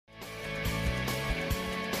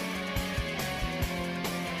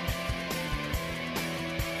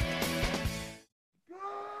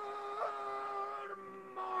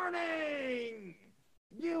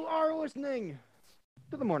listening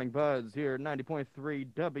to the Morning Buzz here,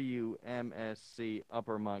 90.3 WMSC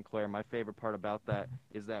Upper Montclair. My favorite part about that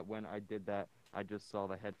is that when I did that, I just saw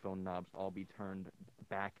the headphone knobs all be turned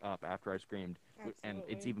back up after I screamed. Absolutely. And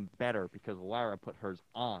it's even better because Lara put hers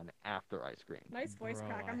on after I screamed. Nice voice Bro,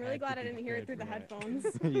 crack. I I'm really had glad to I be didn't hear it through the prepared headphones.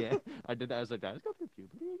 Yeah, I did that. I was like, let's go through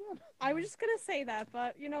puberty again. I was just gonna say that,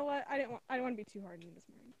 but you know what? I didn't want to be too hard on you this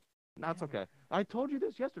morning. That's okay. I told you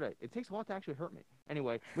this yesterday. It takes a lot to actually hurt me.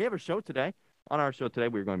 Anyway, we have a show today. On our show today,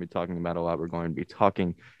 we're going to be talking about a lot. We're going to be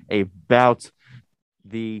talking about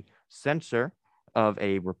the censure of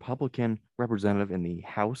a Republican representative in the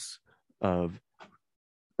House of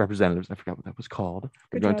Representatives. I forgot what that was called.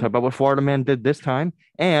 We're Good going to job. talk about what Florida Man did this time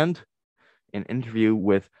and an interview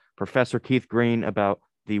with Professor Keith Green about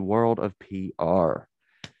the world of PR.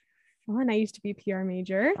 Fun. I used to be a PR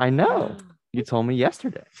major. I know. You told me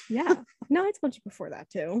yesterday. Yeah. No, I told you before that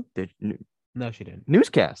too. No, she didn't.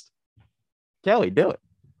 Newscast. Kelly, do it.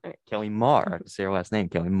 All right. Kelly Marr. I have to say her last name.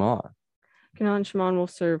 Kelly Marr. Kenan Shimon will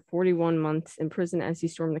serve 41 months in prison as he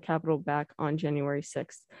stormed the Capitol back on January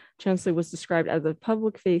 6th. Chansley was described as the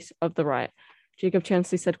public face of the riot. Jacob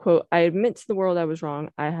Chansley said, quote, "I admit to the world I was wrong.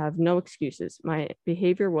 I have no excuses. My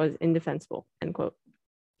behavior was indefensible," end quote.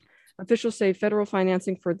 Officials say federal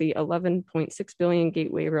financing for the $11.6 billion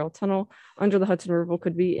Gateway Rail Tunnel under the Hudson River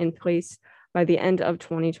could be in place by the end of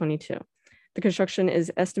 2022. The construction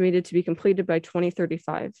is estimated to be completed by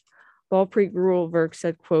 2035. Ball Creek Rural Verk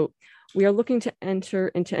said, quote, "We are looking to enter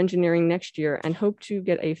into engineering next year and hope to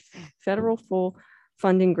get a federal full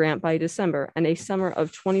funding grant by December and a summer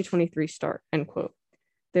of 2023 start," end quote.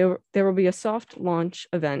 There will be a soft launch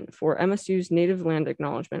event for MSU's Native Land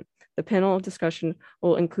Acknowledgement. The panel of discussion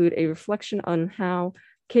will include a reflection on how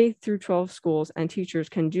K through 12 schools and teachers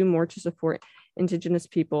can do more to support Indigenous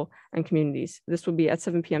people and communities. This will be at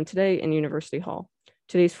 7 p.m. today in University Hall.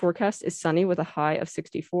 Today's forecast is sunny with a high of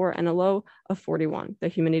 64 and a low of 41. The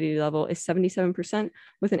humidity level is 77%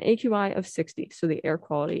 with an AQI of 60, so the air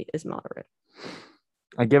quality is moderate.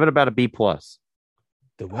 I give it about a B plus.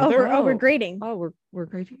 The Oh, weather? we're grading. Oh, we're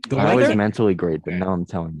grading. The I always weather? mentally grade, but now I'm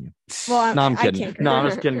telling you. Well, No, I'm I kidding. can't No, I'm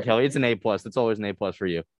grade. just kidding, Kelly. It's an A plus. It's always an A plus for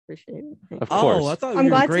you. Appreciate it. Of Oh, course. I thought I'm you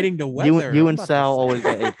glad were to- grading the you weather. you I'm and about to Sal say. always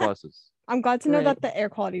get A pluses. I'm glad to know Right. that the air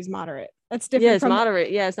quality is moderate. That's Yeah, different it's from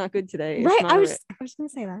moderate. Yeah, it's not good today. It's right. I moderate. was gonna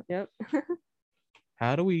say that. Yep.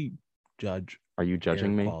 How do we judge Are you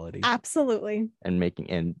judging air me quality? Absolutely.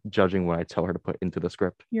 and judging what I tell her to put into the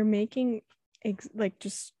script? You're making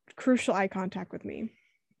just crucial eye contact with me.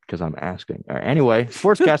 Because I'm asking. All right, anyway,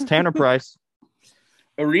 Sportscast Tanner Price.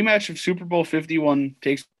 A rematch of Super Bowl 51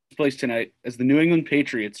 takes place tonight as the New England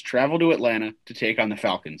Patriots travel to Atlanta to take on the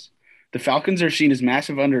Falcons. The Falcons are seen as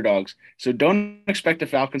massive underdogs, so don't expect the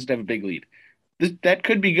Falcons to have a big lead. That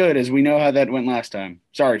could be good, as we know how that went last time.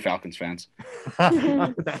 Sorry, Falcons fans.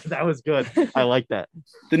 that was good. I like that.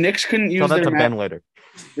 The Knicks couldn't Tell use that to their Ben later.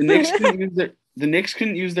 the Knicks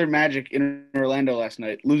couldn't use their magic in Orlando last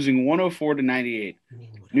night, losing 104-98.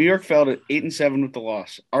 New York fell to 8-7 with the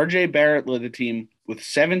loss. R.J. Barrett led the team with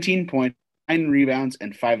 17 points, 9 rebounds,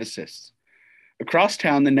 and 5 assists. Across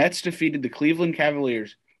town, the Nets defeated the Cleveland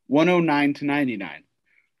Cavaliers 109-99.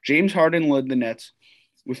 James Harden led the Nets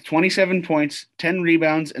with 27 points, 10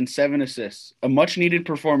 rebounds, and 7 assists, a much-needed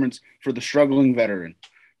performance for the struggling veteran.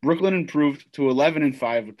 Brooklyn improved to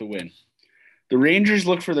 11-5 with the win. The Rangers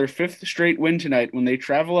look for their 5th straight win tonight when they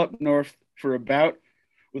travel up north for a bout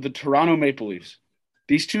with the Toronto Maple Leafs.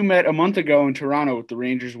 These two met a month ago in Toronto with the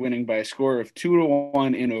Rangers winning by a score of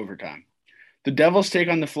 2-1 in overtime. The Devils take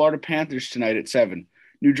on the Florida Panthers tonight at 7.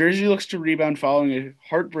 New Jersey looks to rebound following a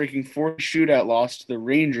heartbreaking 4 shootout loss to the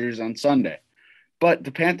Rangers on Sunday. But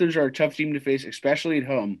the Panthers are a tough team to face, especially at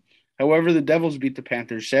home. However, the Devils beat the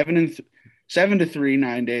Panthers 7-3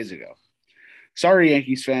 9 days ago. Sorry,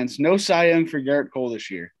 Yankees fans, no Cy Young for Garrett Cole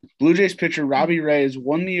this year. Blue Jays pitcher Robbie Ray has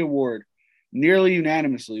won the award nearly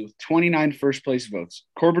unanimously with 29 first-place votes.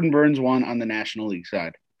 Corbin Burns won on the National League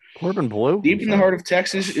side. Corbin Blue? Deep in the heart of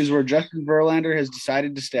Texas is where Justin Verlander has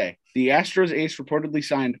decided to stay. The Astros ace reportedly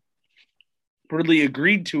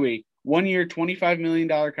agreed to a 1-year, $25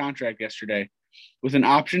 million contract yesterday with an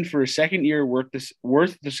option for a second year worth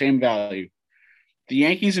the same value. The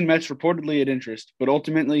Yankees and Mets reportedly had interest, but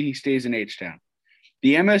ultimately he stays in H-Town.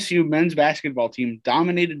 The MSU men's basketball team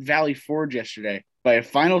dominated Valley Forge yesterday by a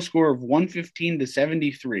final score of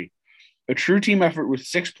 115-73, a true team effort with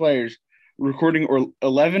 6 players recording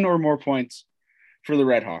 11 or more points for the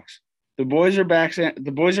Redhawks. The boys are back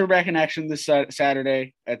in action this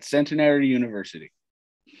Saturday at Centenary University.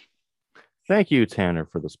 Thank you, Tanner,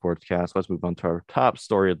 for the sportscast. Let's move on to our top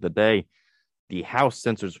story of the day. The House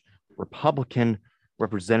censors Republican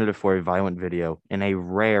representative for a violent video in a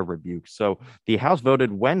rare rebuke. So the House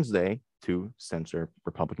voted Wednesday to censor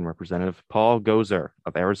Republican Representative Paul Gosar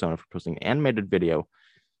of Arizona for posting an animated video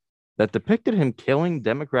that depicted him killing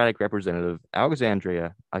Democratic Representative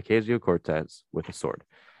Alexandria Ocasio-Cortez with a sword.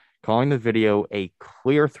 Calling the video a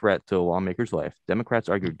clear threat to a lawmaker's life, Democrats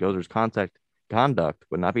argued Gosar's conduct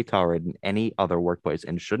would not be tolerated in any other workplace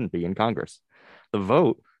and shouldn't be in Congress. The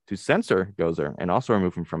vote to censor Gosar and also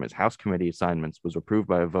remove him from his House committee assignments was approved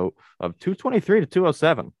by a vote of 223 to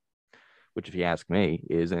 207, which, if you ask me,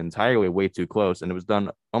 is entirely way too close, and it was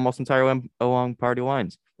done almost entirely along party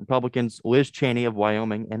lines. Republicans Liz Cheney of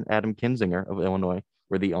Wyoming and Adam Kinzinger of Illinois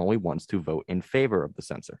were the only ones to vote in favor of the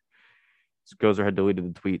censor. Gosar had deleted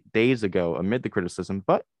the tweet days ago amid the criticism,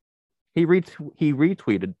 but he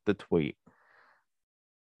retweeted the tweet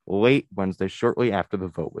late Wednesday, shortly after the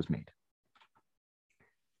vote was made.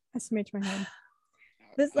 That's to make my head.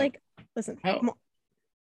 Listen.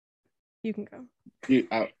 You can go.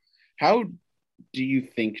 How do you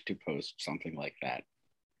think to post something like that?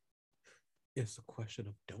 It's a question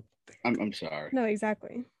of don't think. I'm sorry. No,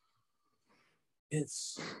 exactly.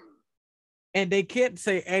 And they can't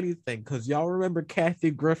say anything because y'all remember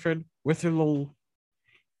Kathy Griffin with her little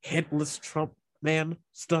headless Trump man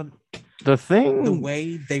stunt. The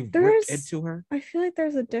way they ripped into her. I feel like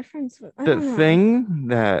there's a difference. The thing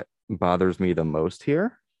that bothers me the most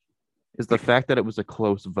here is the fact that it was a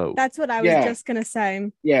close vote. That's what I was just gonna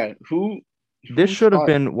say. Yeah, this should have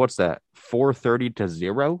been, what's that, 430 to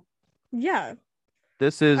 0? Yeah.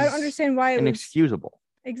 This is I don't understand why it inexcusable.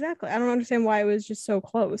 Exactly. I don't understand why it was just so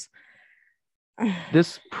close.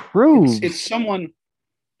 This proves it's someone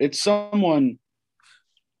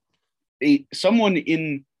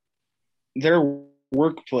in their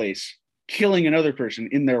workplace killing another person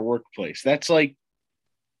in their workplace. That's like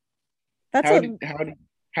how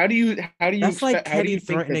do you that's like Kenny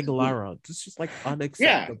threatening Lara. It's just like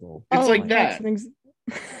unacceptable. Yeah, it's like that.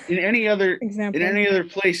 In any other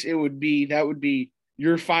place, that would be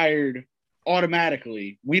you're fired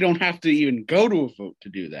automatically. We don't have to even go to a vote to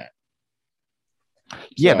do that.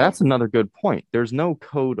 Yeah, that's another good point. There's no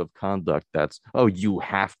code of conduct that's, you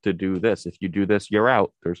have to do this. If you do this, you're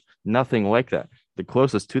out. There's nothing like that. The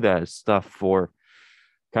closest to that is stuff for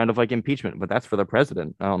kind of like impeachment, but that's for the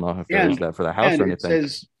president. I don't know if there is that for the House or anything.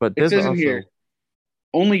 But this says in here,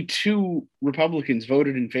 only 2 Republicans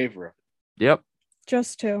voted in favor of it. Yep.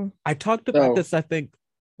 Just 2. I talked about this, I think,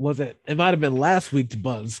 it might have been last week's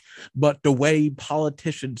Buzz, but the way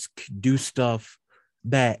politicians do stuff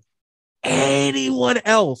that anyone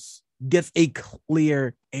else gets a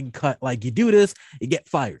clear and cut, like you do this, you get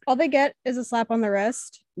fired. All they get is a slap on the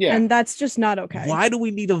wrist. Yeah. And that's just not okay. Why do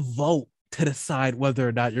we need a vote to decide whether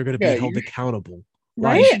or not you're going to be held accountable?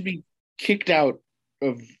 Right? You should be kicked out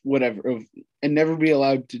of whatever and never be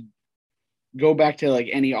allowed to go back to like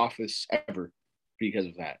any office ever because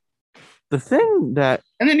of that. The thing that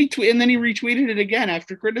and then he retweeted it again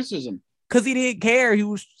after criticism. Because he didn't care. He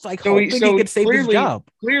was like hoping he could save his job.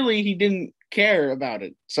 Clearly, he didn't care about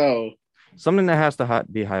it. So something that has to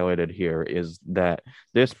be highlighted here is that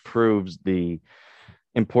this proves the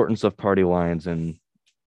importance of party lines in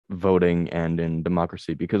voting and in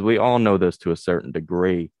democracy, because we all know this to a certain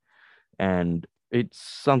degree. And it's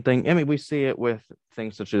something, I mean, we see it with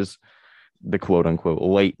things such as the quote unquote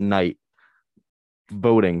late night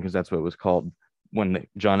voting, because that's what it was called when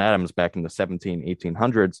John Adams back in the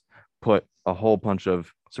 1800s put a whole bunch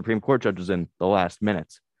of Supreme Court judges in the last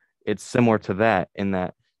minutes. It's similar to that in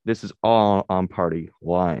that this is all on party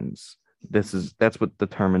lines. That's what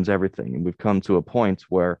determines everything. And we've come to a point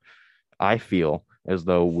where I feel as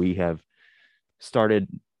though we have started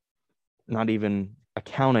not even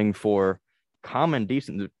accounting for common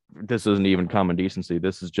decency. This isn't even common decency.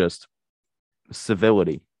 This is just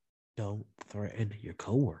civility. Don't threaten your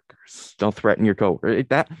coworkers. Don't threaten your coworker.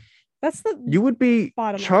 You would be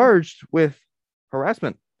charged with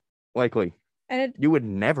harassment, likely. And you would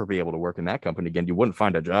never be able to work in that company again. You wouldn't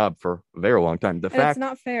find a job for a very long time. It's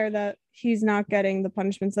not fair that he's not getting the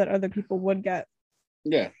punishments that other people would get.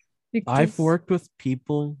 Yeah. I've worked with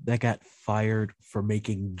people that got fired for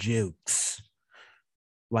making jokes,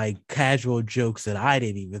 like casual jokes that I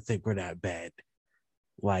didn't even think were that bad.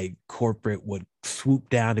 Like corporate would swoop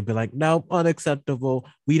down and be like, "No, unacceptable.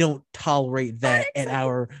 We don't tolerate that in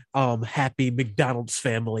our happy McDonald's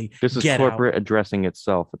family." This is corporate addressing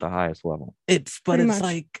itself at the highest level. It's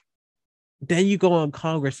like, then you go on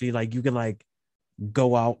Congress and you can like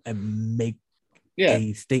go out and make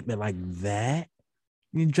a statement like that.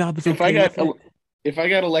 Your job is if I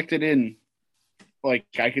got elected in, like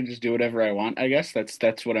I can just do whatever I want. I guess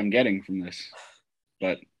that's what I'm getting from this.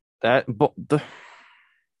 But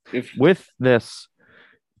if with this,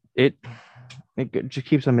 it just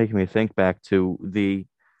keeps on making me think back to the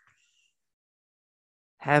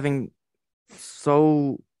having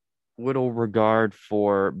so little regard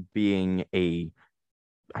for being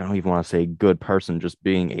I don't even want to say good person, just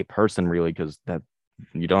being a person, really, because that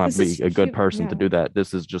you don't have to This be is a good hu- person to yeah. do that.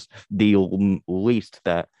 This is just the least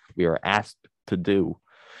that we are asked to do.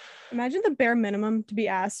 Imagine the bare minimum to be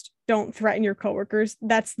asked, don't threaten your coworkers.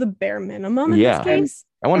 That's the bare minimum in this Yeah. case.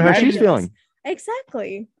 I wonder how she's Imagine- feeling.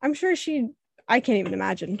 Exactly. I'm sure I can't even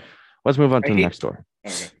imagine. Let's move on I to the hate- next story.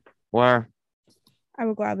 Okay. Where I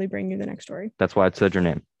will gladly bring you the next story. that's why it said your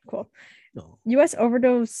name. Cool. No. U.S.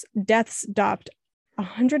 overdose deaths topped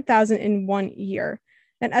 100,000 in 1 year.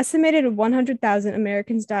 An estimated 100,000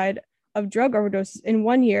 Americans died of drug overdoses in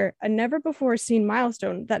 1 year, a never before seen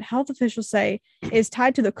milestone that health officials say is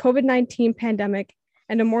tied to the COVID-19 pandemic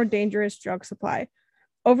and a more dangerous drug supply.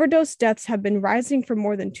 Overdose deaths have been rising for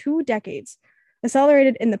more than 2 decades,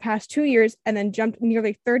 accelerated in the past 2 years, and then jumped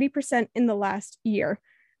nearly 30% in the last year.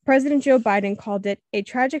 President Joe Biden called it a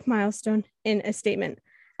tragic milestone in a statement,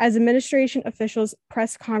 as administration officials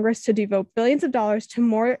pressed Congress to devote billions of dollars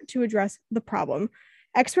to address the problem.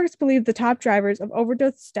 Experts believe the top drivers of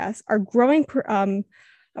overdose deaths are growing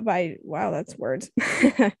that's words.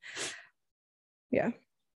 Yeah.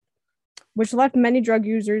 Which left many drug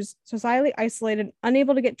users societally isolated,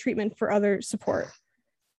 unable to get treatment for other support.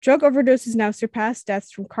 Drug overdoses now surpass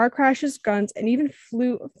deaths from car crashes, guns, and even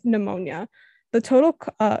flu pneumonia. The total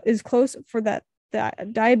is close for that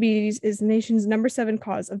diabetes is the nation's number 7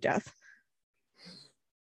 cause of death.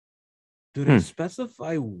 Do they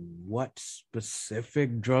specify what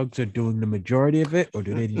specific drugs are doing the majority of it, or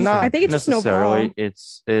do they just Not I think it's just an necessarily.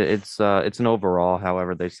 overall. It's an overall.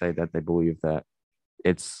 However, they say that they believe that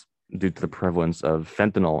it's due to the prevalence of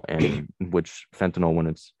fentanyl, and which fentanyl, when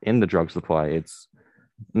it's in the drug supply, it's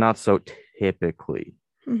not so typically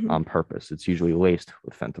Mhm. on purpose. It's usually laced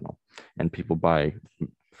with fentanyl, and people buy,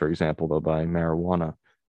 for example, they'll buy marijuana,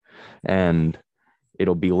 and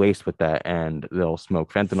it'll be laced with that, and they'll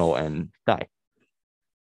smoke fentanyl and die.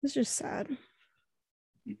 It's just sad.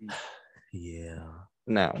 Mhm. Yeah.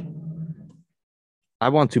 Now, I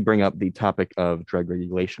want to bring up the topic of drug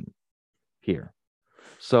regulation here.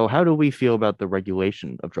 So, how do we feel about the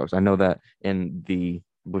regulation of drugs? I know that in I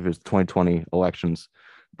believe it was 2020 elections,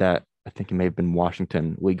 that I think it may have been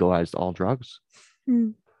Washington legalized all drugs,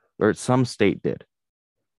 Mm. or some state did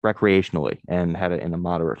recreationally and had it in a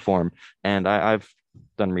moderate form. And I've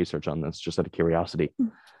done research on this just out of curiosity.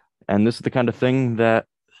 And this is the kind of thing that,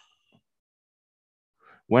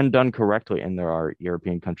 when done correctly, and there are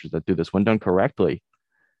European countries that do this, when done correctly,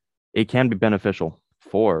 it can be beneficial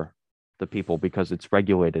for the people because it's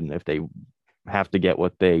regulated. And if they have to get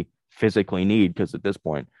what they physically need, because at this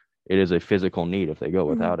point, it is a physical need if they go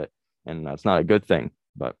without it. And that's not a good thing,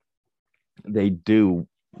 but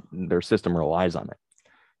their system relies on it.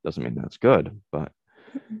 Doesn't mean that's good, but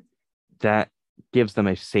that gives them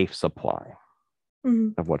a safe supply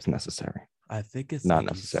Mhm. of what's necessary. I think it's Not like you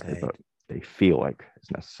necessary, said. but they feel like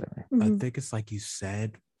it's necessary. I Mhm. think it's like you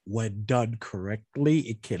said, when done correctly,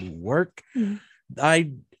 it can work. Mhm.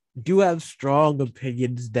 I do have strong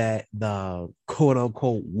opinions that the quote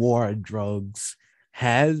unquote war on drugs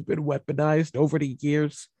has been weaponized over the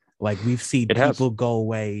years. Like we've seen It has. people go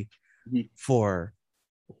away Mhm. for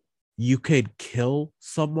you could kill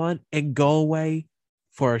someone and go away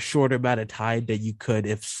for a shorter amount of time than you could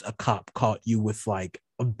if a cop caught you with like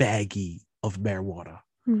a baggie of marijuana.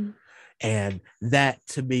 Mhm. And that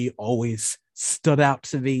to me always stood out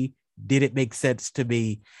to me, didn't make sense to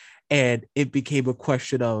me. And it became a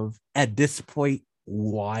question of, at this point,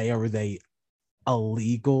 why are they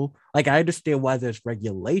illegal? Like, I understand why there's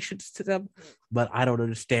regulations to them, but I don't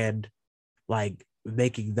understand like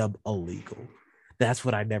making them illegal. That's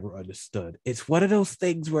what I never understood. It's one of those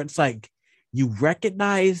things where it's like you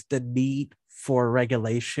recognize the need for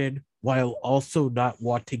regulation while also not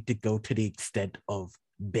wanting to go to the extent of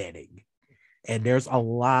banning. And there's a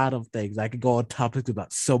lot of things I could go on topics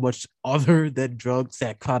about so much other than drugs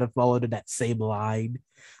that kind of fall into that same line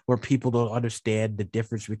where people don't understand the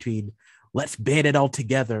difference between let's ban it all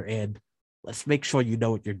together and let's make sure you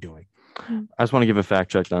know what you're doing. I just want to give a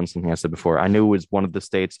fact check on something I said before. I knew it was one of the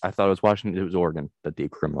states. I thought it was Washington. It was Oregon that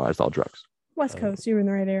decriminalized all drugs. West Coast, you were in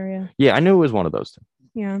the right area. Yeah, I knew it was one of those two.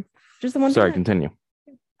 Yeah. Just the one Sorry, thing continue.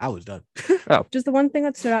 I was done. just the one thing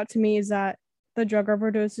that stood out to me is that the drug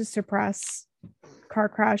overdoses suppress car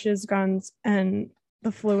crashes, guns, and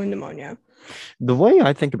the flu and pneumonia. The way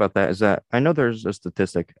I think about that is that I know there's a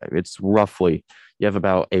statistic. It's roughly you have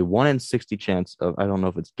about a 1 in 60 chance of, I don't know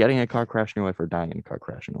if it's getting a car crash in your life or dying in a car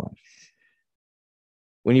crash in your life.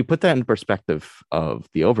 when you put that in perspective of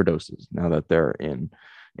the overdoses, now that they're in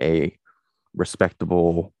a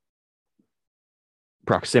respectable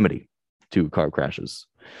proximity to car crashes,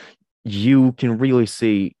 you can really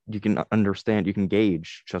see, you can understand, you can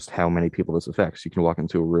gauge just how many people this affects. You can walk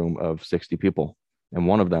into a room of 60 people, and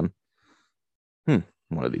one of them,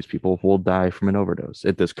 one of these people will die from an overdose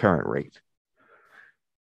at this current rate.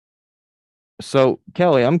 So,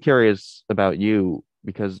 Kelly, I'm curious about you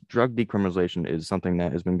because drug decriminalization is something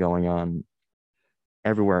that has been going on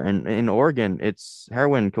everywhere. And in Oregon, it's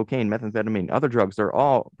heroin, cocaine, methamphetamine, other drugs. They're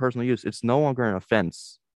all personal use. It's no longer an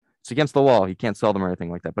offense. It's against the law. You can't sell them or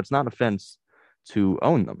anything like that, but it's not an offense to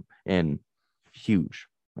own them in huge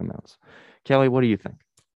amounts. Kelly, what do you think?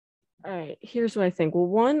 All right, here's what I think. Well,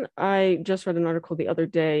 one, I just read an article the other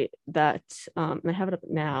day that, and I have it up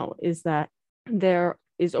now, is that there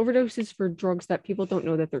is overdoses for drugs that people don't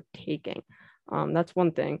know that they're taking. That's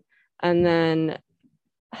one thing. And then,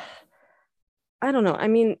 I don't know. I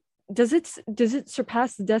mean, does it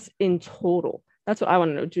surpass the deaths in total? That's what I want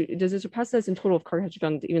to know. Does it surpass deaths in total of car crash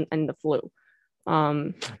guns even and the flu?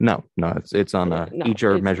 No, it's on each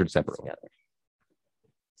are measured separately. Together.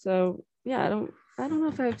 So yeah, I don't know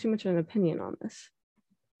if I have too much of an opinion on this,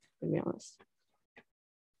 to be honest.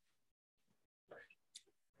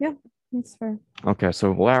 Yeah, that's fair. Okay,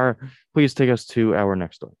 so Lara, please take us to our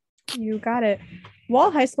next story. You got it. Wall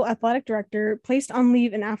High School athletic director placed on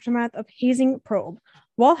leave in aftermath of hazing probe.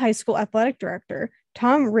 Wall High School athletic director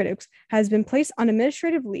Tom Riddux has been placed on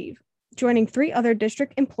administrative leave, joining 3 other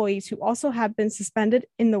district employees who also have been suspended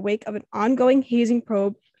in the wake of an ongoing hazing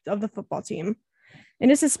probe of the football team. And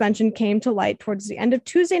his suspension came to light towards the end of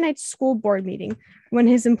Tuesday night's school board meeting when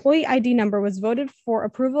his employee ID number was voted for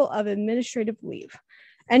approval of administrative leave.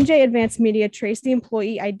 NJ Advanced Media traced the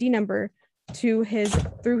employee ID number through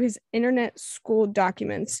his internet school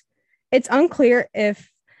documents. It's unclear if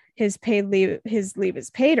his leave is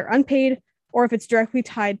paid or unpaid, or if it's directly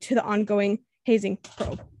tied to the ongoing hazing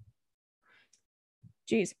probe.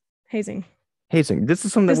 Jeez, hazing. Hazing. This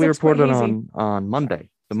is something that we reported on Monday.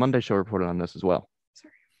 The Monday show reported on this as well.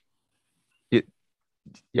 Sorry.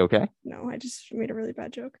 You okay? No, I just made a really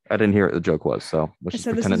bad joke. I didn't hear what the joke was, so let's just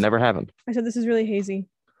pretend it never happened. I said this is really hazy.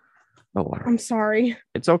 Oh, wow. I'm sorry.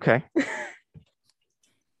 It's okay.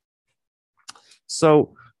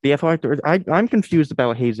 So the athletic director, I'm confused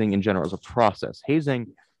about hazing in general as a process. Hazing,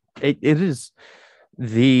 it is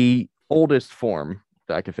the oldest form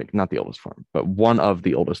that I could think, not the oldest form, but one of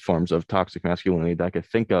the oldest forms of toxic masculinity that I could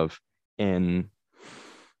think of in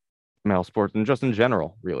male sports and just in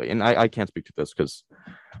general, really. And I can't speak to this because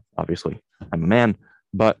obviously I'm a man,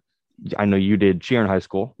 but I know you did cheer in high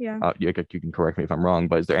school. Yeah. You can correct me if I'm wrong,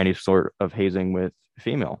 but is there any sort of hazing with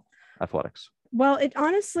female athletics? Well, it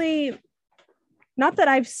honestly, not that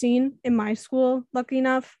I've seen in my school, lucky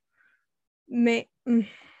enough. It's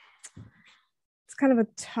kind of a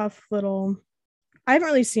tough little, I haven't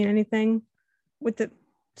really seen anything with the,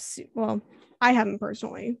 well, I haven't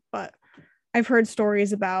personally, but I've heard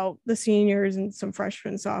stories about the seniors and some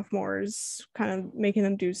freshmen, sophomores kind of making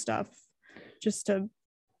them do stuff just to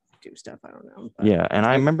do stuff. I don't know. Yeah, and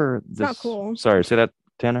I remember this. Not cool. Sorry, say that,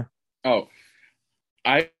 Tanner. Oh,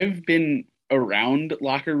 I've been around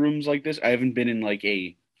locker rooms like this. I haven't been in like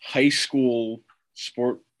a high school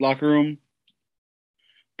sport locker room,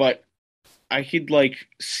 but I could like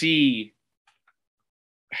see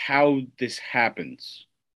how this happens.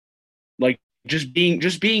 Like just being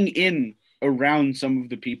in around some of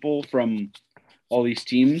the people from all these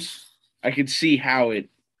teams, I could see how it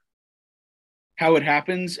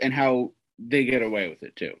happens and how they get away with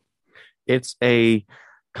it too. It's a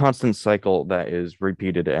constant cycle that is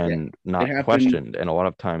repeated and not questioned, and a lot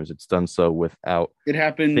of times it's done so without it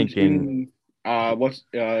happened thinking. In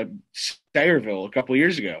Sayreville a couple of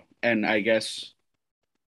years ago, and I guess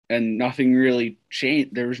nothing really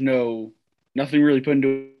changed. There was nothing really put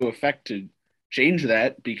into effect to change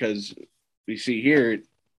that, because we see here it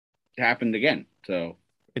happened again. So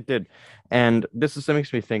it did. And this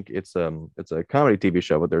makes me think it's a comedy TV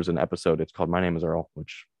show, but there's an episode, it's called My Name is Earl,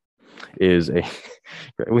 which is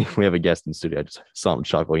we have a guest in studio. I just saw him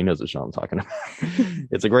chuckle. He knows the show I'm talking about.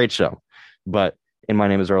 It's a great show. But in My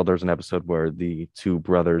Name is Earl, there's an episode where the 2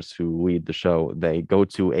 brothers who lead the show, they go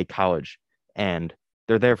to a college and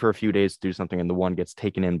they're there for a few days to do something, and the one gets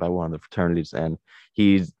taken in by one of the fraternities, and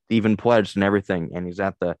he's even pledged and everything, and he's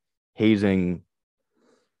at the hazing,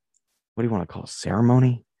 what do you want to call it,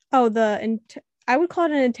 ceremony? Oh, I would call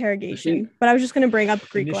it an interrogation, but I was just going to bring up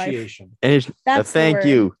Greek Initiation. life.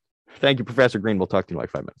 Thank you, Professor Green. We'll talk to you in like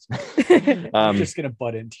 5 minutes. I'm just going to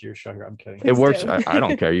butt into your show here. I'm kidding. It works. I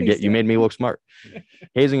don't care. You made me look smart.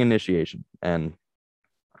 Hazing initiation, and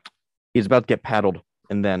he's about to get paddled,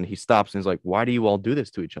 and then he stops and he's like, "Why do you all do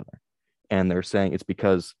this to each other?" And they're saying it's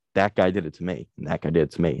because that guy did it to me, and that guy did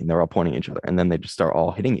it to me, and they're all pointing at each other, and then they just start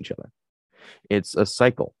all hitting each other. It's a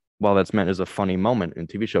cycle. While that's meant as a funny moment in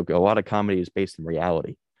TV show, a lot of comedy is based in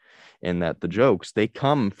reality, in that the jokes, they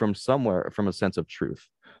come from somewhere, from a sense of truth.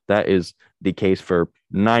 That is the case for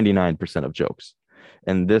 99% of jokes.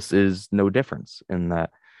 And this is no difference in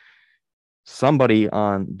that somebody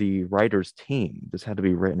on the writer's team, this had to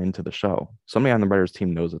be written into the show. Somebody on the writer's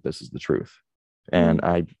team knows that this is the truth. And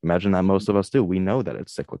I imagine that most of us do. We know that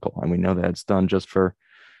it's cyclical, and we know that it's done just for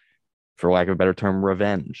lack of a better term,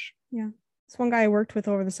 revenge. Yeah. This one guy I worked with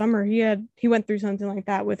over the summer, he went through something like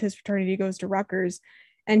that with his fraternity. He goes to Rutgers,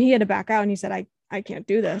 and he had to back out, and he said, I can't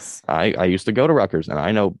do this. I used to go to Rutgers, and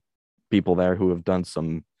I know people there who have done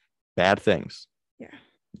some bad things. Yeah.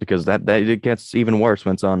 Because that it gets even worse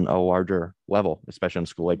when it's on a larger level, especially in a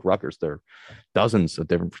school like Rutgers. There are dozens of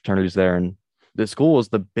different fraternities there, and the school is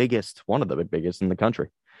the biggest, one of the biggest in the country.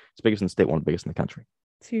 It's biggest in the state, one of the biggest in the country.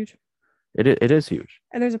 It's huge. It is huge.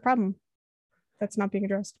 And there's a problem that's not being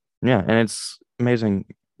addressed. Yeah, and it's amazing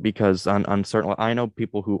because on certain, I know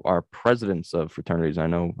people who are presidents of fraternities. I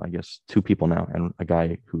know, I guess, 2 people now, and a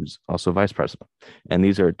guy who's also vice president. And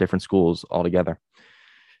these are different schools altogether.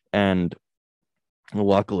 And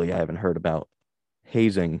luckily, I haven't heard about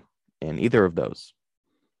hazing in either of those.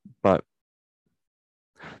 But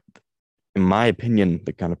in my opinion,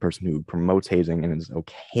 the kind of person who promotes hazing and is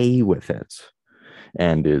okay with it,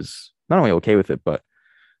 and is not only okay with it, but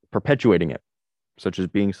perpetuating it, such as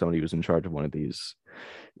being somebody who's in charge of one of these,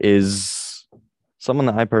 is someone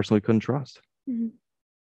that I personally couldn't trust.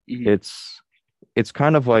 Mm-hmm. It's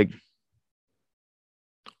kind of like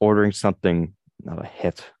ordering something, not a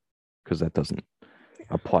hit, because that doesn't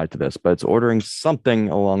apply to this, but it's ordering something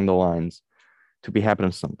along the lines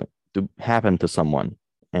to happen to someone,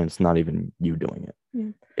 and it's not even you doing it.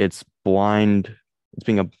 Yeah. It's blind. It's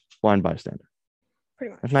being a blind bystander.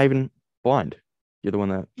 Pretty much. It's not even blind. You're the one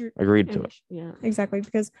that agreed to it. Yeah. Exactly,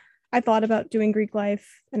 because I thought about doing Greek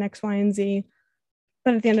life and X, Y, and Z,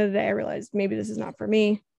 but at the end of the day, I realized maybe this is not for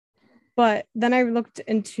me. But then I looked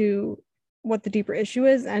into what the deeper issue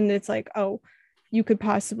is, and it's like, oh,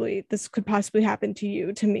 this could possibly happen to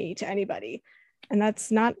you, to me, to anybody, and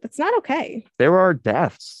that's not okay. There are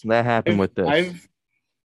deaths that happen with this.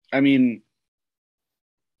 I've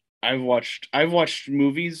watched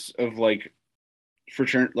movies of like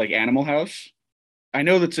Animal House. I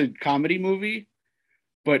know that's a comedy movie,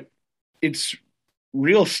 but it's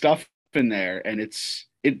real stuff in there, and it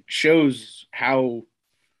shows how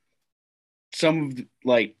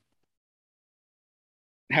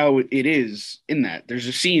how it is in that. There's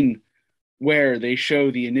a scene where they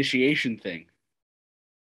show the initiation thing,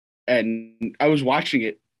 and I was watching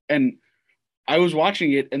it, and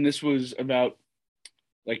this was about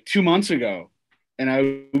like 2 months ago, and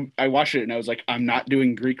I watched it, and I was like, I'm not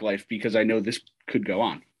doing Greek life because I know this could go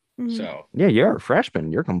on. Mm-hmm. So yeah, you're a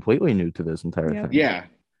freshman. You're completely new to this entire thing.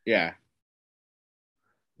 Yeah.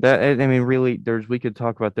 That, I mean, really, we could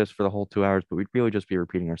talk about this for the whole 2 hours, but we'd really just be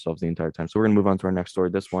repeating ourselves the entire time. So we're going to move on to our next story.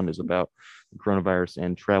 This one is about coronavirus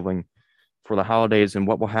and traveling for the holidays and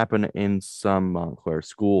what will happen in some Montclair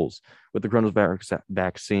schools. With the coronavirus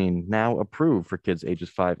vaccine now approved for kids ages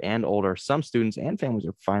 5 and older, some students and families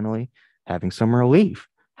are finally having some relief.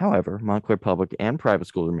 However, Montclair public and private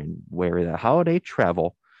schools remain wary that holiday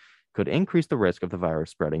travel could increase the risk of the virus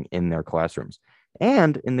spreading in their classrooms.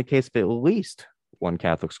 And in the case of at least one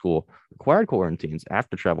Catholic school, required quarantines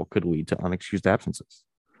after travel could lead to unexcused absences.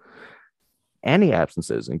 Any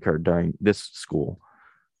absences incurred during this school,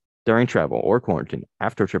 during travel or quarantine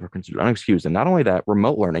after a trip are considered unexcused. And not only that,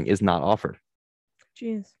 remote learning is not offered.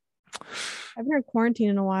 Jeez. I haven't heard quarantine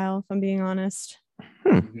in a while, if I'm being honest.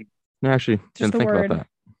 I actually didn't think about that.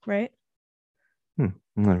 Right?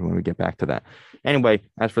 When we get back to that. Anyway,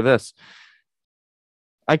 as for this,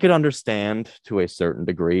 I could understand to a certain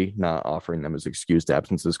degree not offering them as excused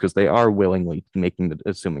absences because they are willingly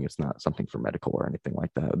assuming it's not something for medical or anything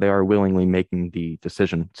like that. They are willingly making the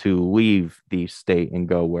decision to leave the state and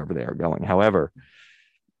go wherever they are going. However,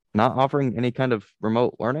 not offering any kind of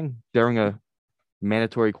remote learning during a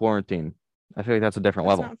mandatory quarantine, I feel like that's a different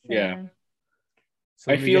level. Yeah.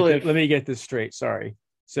 So let me get this straight. Sorry.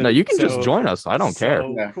 So no, you can just join us. I don't care.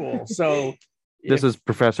 Yeah. Cool. So this is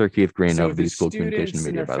Professor Keith Green of the the School Communication students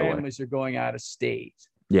and Media, their by the way. families are going out of state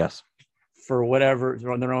Yes. for whatever,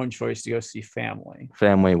 on their own choice to go see family.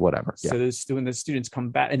 Family, whatever. So Yeah. when the students come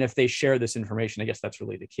back, and if they share this information, I guess that's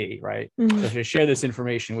really the key, right? Mhm. So if they share this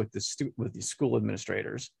information with the school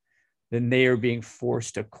administrators, then they are being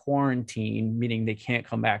forced to quarantine, meaning they can't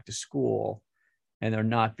come back to school and they're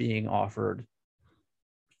not being offered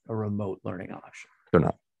a remote learning option. They're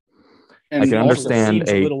not. And I can Also understand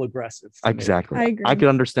seems a little aggressive. to me. Exactly. I agree. I could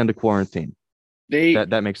understand the quarantine. They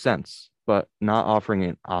That makes sense. But not offering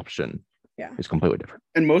an option Yeah. is completely different.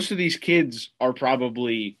 and most of these kids are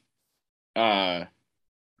probably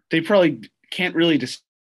they probably can't really decide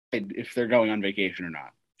if they're going on vacation or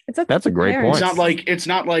not. It's up That's to a great parents. point. It's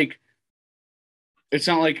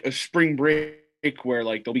not like a spring break where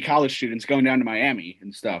like there'll be college students going down to Miami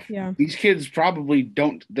and stuff. Yeah. These kids probably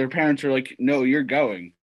don't. Their parents are like, "No, you're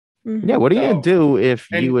going." Mhm. Yeah, what are you So- gonna do if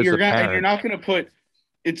And you as a you're parent? not gonna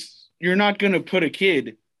put a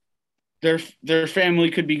kid. Their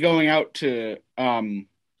family could be going out to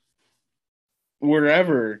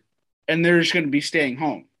wherever, and they're just gonna be staying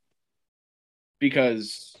home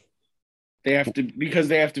because they have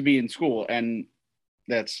to be in school, and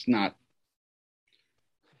that's not.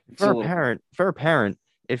 It's for a a little- parent,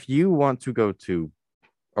 if you want to go to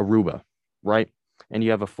Aruba, right, and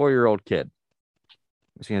you have a 4-year-old kid,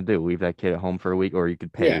 what's he gonna do? Leave that kid at home for a week, or you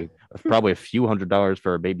could pay probably a few $100s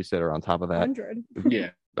for a babysitter on top of that. 100. Yeah.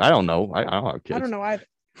 I don't know. I don't have kids. I don't know either.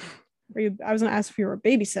 I was gonna ask if you were a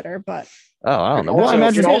babysitter, but Oh, I don't And know. Well, I also-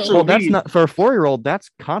 imagine. and also Well, that's the- not for a 4-year-old. That's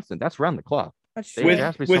constant. That's round the clock. that's There true.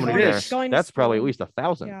 has to be With somebody this- there. Going to That's probably at school. least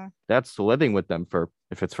 1,000. Yeah, That's living with them for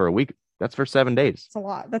if it's for a week. That's for 7 days. it's a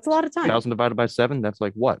lot. That's a lot of time. 1,000 divided by 7. That's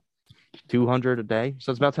like what? 200 a day.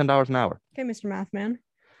 So it's about $10 an hour. Okay, Mr. Math Man.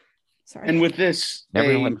 Sorry. And with this,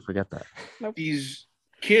 Never gonna let me forget that. these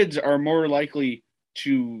kids are more likely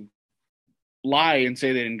to lie and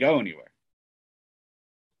say they didn't go anywhere.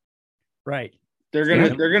 Right. They're Yeah.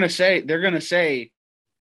 gonna say,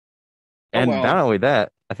 And well. not only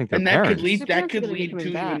that, I think their and that parents, could lead Their parents are gonna be to coming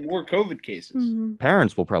even back. more COVID cases. Mhm.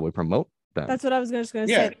 parents will probably promote them. That's what I was just gonna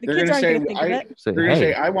Yeah, say. The they're kids gonna aren't say, gonna think of it. Say, They're gonna hey,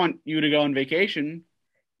 say, "I want you to go on vacation,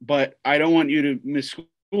 but I don't want you to miss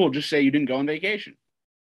school. Just say you didn't go on vacation."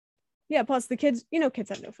 Yeah. Plus, the kids, kids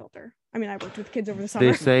have no filter. I mean, I worked with kids over the summer.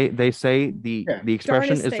 they say the Yeah.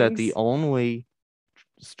 expression Darnest is that the things. only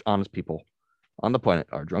honest people on the planet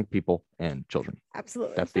are drunk people and children.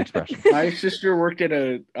 Absolutely. That's the expression. My sister worked at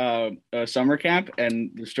a summer camp,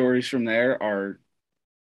 and the stories from there are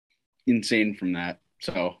insane. From that,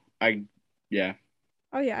 so yeah.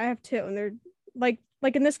 Oh yeah, I have two, and they're like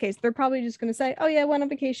in this case, they're probably just gonna say, "Oh yeah, went on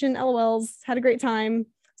vacation, LOLs, had a great time,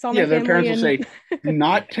 saw my Yeah, their family." parents will and... say, "Do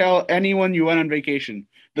not tell anyone you went on vacation."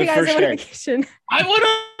 The "Hey guys, first I went on day, vacation." I went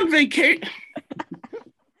on vacation.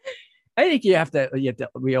 I think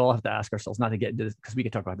we all have to ask ourselves not to get into this because we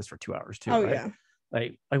could talk about this for 2 hours too. Oh right? yeah,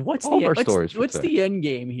 Like what's All of the our stories for what's today. the end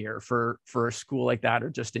game here for a school like that or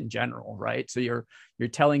just in general, right? So you're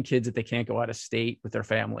telling kids that they can't go out of state with their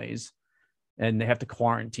families and they have to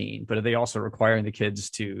quarantine, but are they also requiring the kids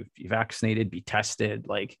to be vaccinated, be tested?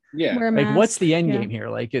 Like Yeah, wear a like what's mask. the end Yeah. game here?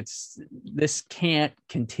 Like this can't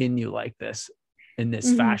continue like this in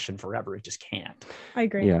this Mhm. fashion forever. It just can't. I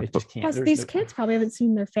agree. Yeah. It just can't. Plus, There's these no- kids probably haven't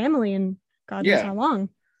seen their family in God knows Yeah. how long.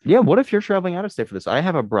 Yeah, what if you're traveling out of state for this? I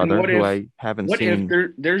have a brother what who if- I haven't what seen.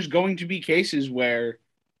 if there's going to be cases where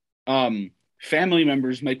family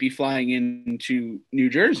members might be flying into New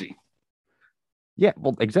Jersey? Yeah,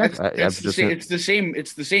 well, exactly. It's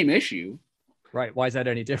the same issue. Right. Why is that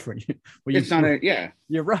any different? Well, It's not yeah.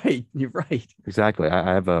 You're right. You're right. Exactly.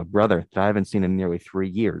 I have a brother that I haven't seen in nearly 3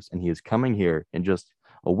 years, and he is coming here in just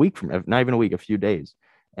a week from, not even a week, a few days.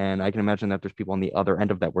 And I can imagine that there's people on the other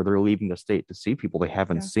end of that where they're leaving the state to see people they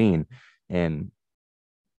haven't Yeah. seen. And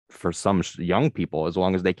for some young people, as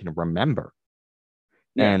long as they can remember,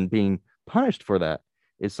 Yeah. and being punished for that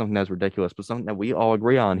is something that's ridiculous. But something that we all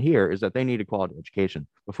agree on here is that they need a quality education.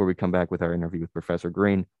 Before we come back with our interview with Professor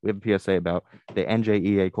Green, we have a PSA about the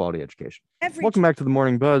NJEA quality education. Welcome back to the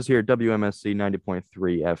Morning Buzz here at WMSC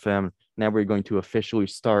 90.3 FM. Now we're going to officially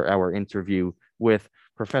start our interview with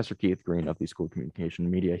Professor Keith Green of the School of Communication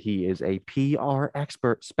and Media. He is a PR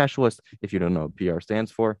expert specialist. If you don't know what PR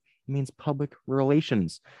stands for, it means public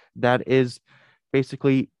relations. That is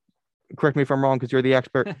basically, correct me if I'm wrong because you're the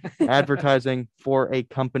expert, advertising for a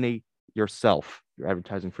company yourself. You're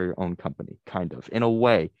advertising for your own company, kind of, in a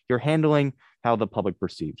way. You're handling how the public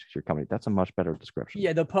perceives your company. That's a much better description.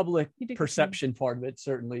 Yeah, the public You did good. perception part of it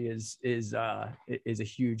certainly is a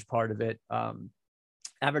huge part of it.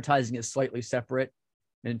 Advertising is slightly separate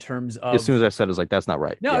in terms of. As soon as I said it, I was like, that's not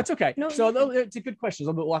right. No, Yeah, it's okay. No, So no. it's a good question.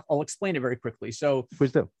 I'll explain it very quickly. So,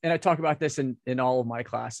 please do. and I talk about this in all of my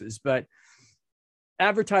classes, but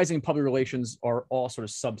advertising and public relations are all sort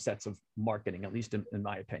of subsets of marketing, at least in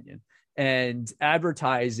my opinion. And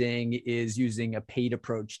advertising is using a paid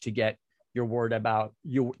approach to get your word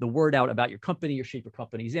out about your company, your shape your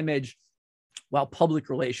company's image, while public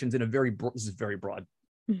relations in a this is a very broad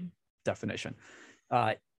definition,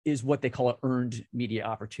 is what they call an earned media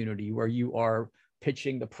opportunity, where you are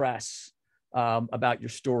pitching the press about your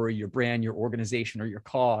story, your brand, your organization, or your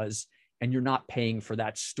cause, and you're not paying for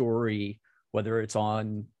that story, whether it's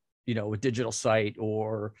on, a digital site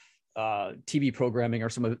or TV programming or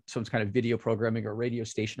some kind of video programming or radio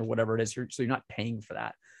station or whatever it is. So you're not paying for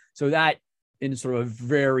that. So that, in sort of a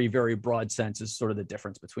very, very broad sense, is sort of the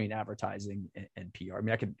difference between advertising and PR. I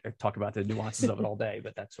mean, I could talk about the nuances of it all day,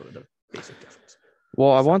 but that's sort of the basic difference.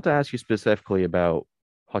 Well, I want to ask you specifically about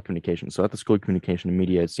Hawk Communication. So at the School of Communication and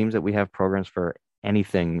Media, it seems that we have programs for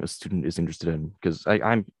anything a student is interested in. Because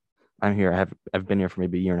I'm here. I've been here for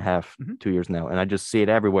maybe a year and a half, 2 years now, and I just see it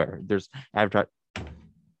everywhere. There's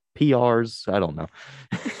PRs. I don't know.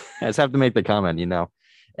 I just have to make the comment,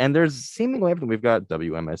 And there's seemingly everything. We've got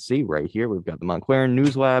WMSC right here. We've got the Montclair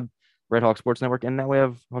News Lab, Red Hawk Sports Network, and now we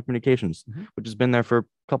have Hawk Communications, which has been there for a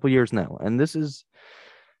couple years now. And this is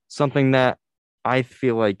something that I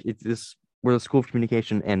feel like we're the School of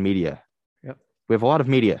Communication and Media. Yep. We have a lot of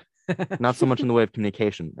media, not so much in the way of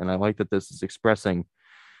communication. And I like that this is expressing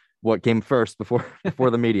what came first before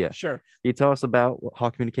the media. Sure. Can you tell us about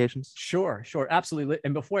Hawk Communications? Sure. Absolutely.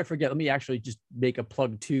 And before I forget, let me actually just make a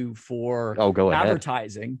plug too for go ahead.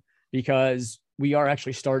 Advertising, because we are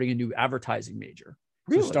actually starting a new advertising major.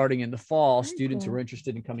 Really? So starting in the fall, Very students cool. who are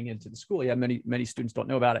interested in coming into the school, many students don't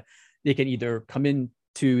know about it. They can either come in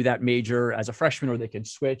to that major as a freshman, or they can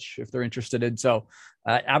switch if they're interested in. So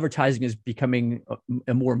advertising is becoming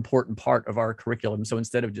a more important part of our curriculum. So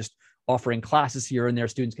instead of just offering classes here and there,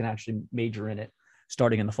 students can actually major in it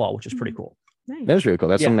starting in the fall, which is pretty cool. Nice. That is really cool.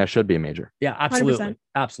 That's something that should be a major. Yeah, absolutely. 100%.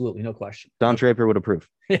 Absolutely. No question. Don Draper would approve.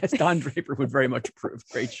 Yes, Don Draper would very much approve.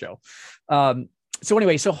 Great show. So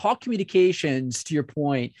anyway, Hawk Communications, to your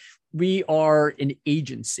point, we are an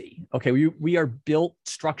agency. Okay. We are built,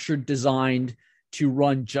 structured, designed to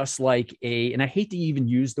run just like and I hate to even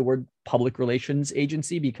use the word public relations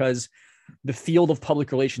agency, because the field of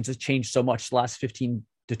public relations has changed so much the last 15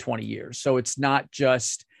 to 20 years. So it's not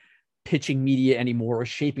just pitching media anymore or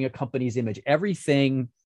shaping a company's image. Everything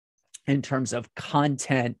in terms of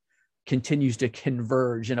content continues to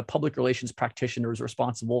converge, and a public relations practitioner is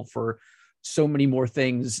responsible for so many more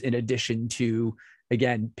things in addition to,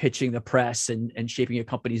 again, pitching the press and shaping a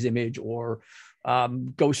company's image, or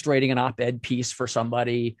ghostwriting an op-ed piece for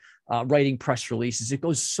somebody, writing press releases. It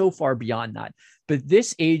goes so far beyond that. But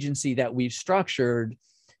this agency that we've structured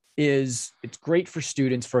it's great for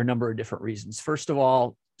students for a number of different reasons. First of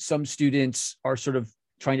all, some students are sort of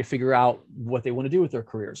trying to figure out what they want to do with their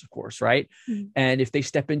careers, of course, right? Mm-hmm. And if they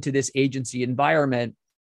step into this agency environment,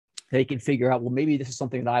 they can figure out, well, maybe this is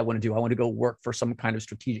something that I want to do. I want to go work for some kind of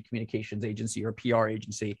strategic communications agency or PR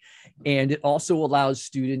agency. And it also allows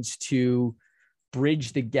students to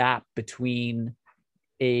bridge the gap between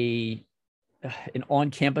an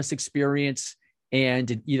on-campus experience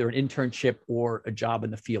and either an internship or a job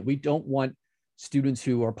in the field. We don't want students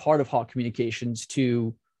who are part of Hawk Communications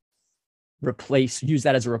to use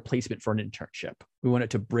that as a replacement for an internship. We want it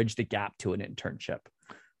to bridge the gap to an internship.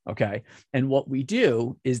 Okay. And what we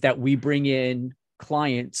do is that we bring in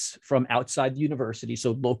clients from outside the university,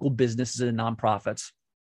 so local businesses and nonprofits,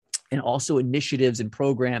 and also initiatives and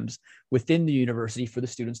programs within the university for the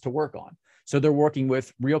students to work on. So they're working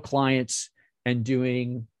with real clients and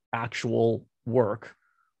doing actual work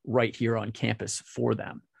right here on campus for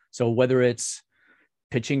them. So whether it's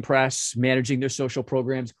pitching press, managing their social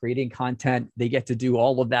programs, creating content, they get to do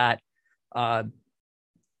all of that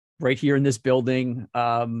right here in this building,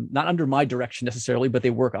 not under my direction necessarily, but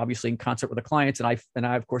they work obviously in concert with the clients. And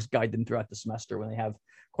I of course guide them throughout the semester when they have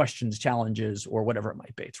questions, challenges, or whatever it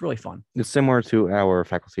might be. It's really fun. It's similar to our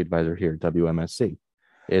faculty advisor here, WMSC.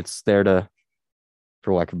 It's there to,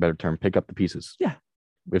 for lack of a better term, pick up the pieces. Yeah.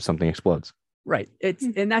 If something explodes. Right.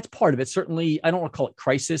 And that's part of it. Certainly, I don't want to call it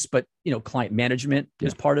crisis, but client management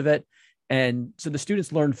is part of it. And so the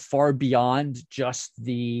students learn far beyond just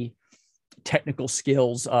the technical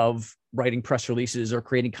skills of writing press releases or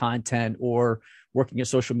creating content or working in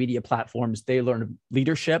social media platforms. They learn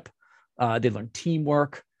leadership. They learn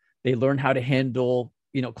teamwork. They learn how to handle,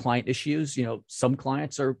 client issues. Some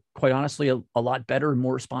clients are quite honestly a lot better and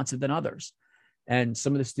more responsive than others. And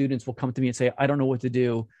some of the students will come to me and say, I don't know what to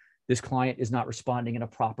do. This client is not responding in a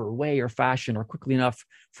proper way or fashion or quickly enough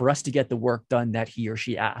for us to get the work done that he or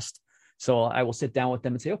she asked. So I will sit down with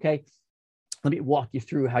them and say, okay, let me walk you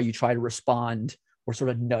through how you try to respond or sort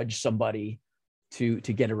of nudge somebody to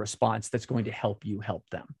get a response that's going to help you help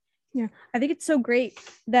them. Yeah, I think it's so great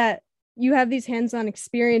that you have these hands-on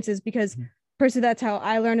experiences, because personally, that's how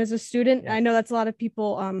I learn as a student. Yeah. I know that's a lot of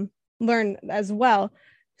people learn as well.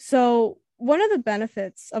 So one of the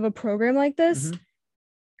benefits of a program like this,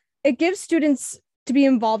 it gives students to be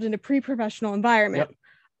involved in a pre-professional environment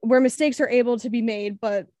where mistakes are able to be made,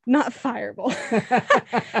 but not fireable.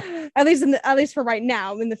 at least for right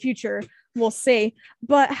now. In the future, we'll see.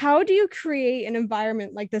 But how do you create an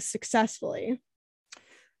environment like this successfully?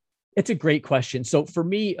 It's a great question. So for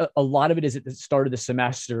me, a lot of it is at the start of the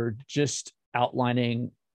semester, just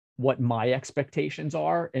outlining what my expectations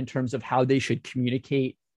are in terms of how they should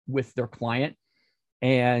communicate with their client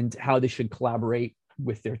and how they should collaborate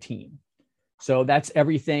with their team. So that's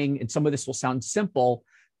everything. And some of this will sound simple,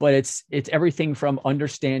 but it's everything from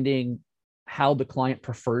understanding how the client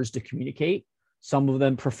prefers to communicate. Some of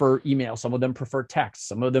them prefer email, some of them prefer text,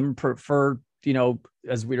 some of them prefer,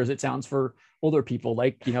 as weird as it sounds for older people,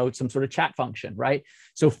 like, some sort of chat function, right?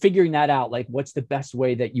 So figuring that out, like what's the best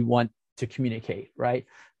way that you want to communicate, right?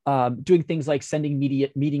 Doing things like sending meeting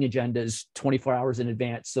agendas 24 hours in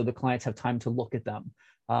advance so the clients have time to look at them.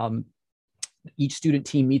 Each student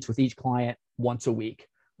team meets with each client once a week,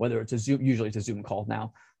 whether it's a Zoom, usually it's a Zoom call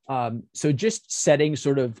now. So just setting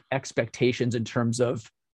sort of expectations in terms of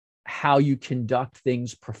how you conduct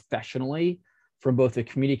things professionally from both a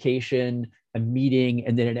communication, a meeting,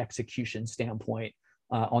 and then an execution standpoint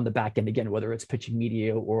on the back end, again, whether it's pitching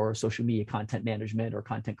media or social media content management or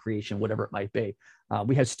content creation, whatever it might be.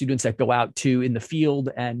 We have students that go out in the field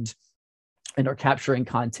and are capturing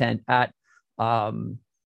content at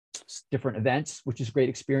different events, which is a great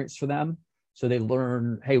experience for them. So they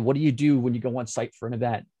learn, hey, what do you do when you go on site for an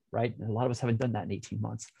event, right? And a lot of us haven't done that in 18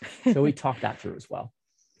 months. So we talk that through as well.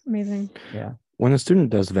 Amazing. Yeah. When a student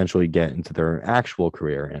does eventually get into their actual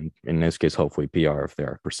career, and in this case, hopefully PR, if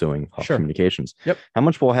they're pursuing communications, how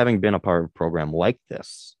much will having been a part of a program like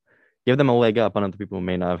this give them a leg up on other people who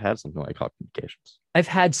may not have had something like Hawk Communications? I've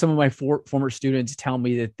had some of my former students tell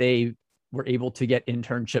me that they were able to get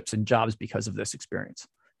internships and jobs because of this experience.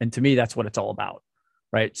 And to me, that's what it's all about,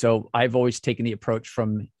 right? So I've always taken the approach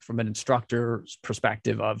from an instructor's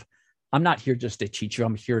perspective of, I'm not here just to teach you.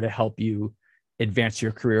 I'm here to help you advance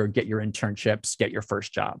your career, get your internships, get your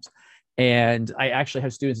first jobs. And I actually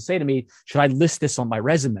have students say to me, should I list this on my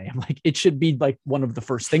resume? I'm like, it should be like one of the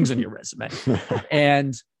first things on your resume.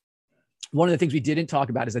 And one of the things we didn't talk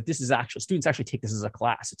about is that this is students actually take this as a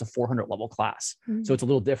class. It's a 400 level class. Mm-hmm. So it's a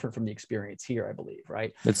little different from the experience here, I believe,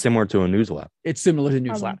 right? It's similar to a news lab. It's similar to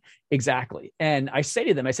news lab. Exactly. And I say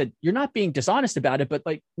to them, I said, you're not being dishonest about it, but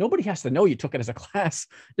like nobody has to know you took it as a class.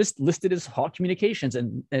 Just list it as Hawk Communications.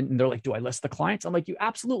 And they're like, do I list the clients? I'm like, you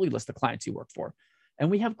absolutely list the clients you work for. And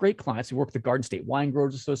we have great clients. We work with the Garden State Wine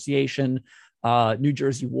Growers Association, New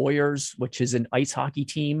Jersey Warriors, which is an ice hockey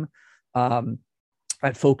team.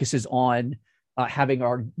 That focuses on having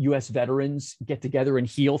our U.S. veterans get together and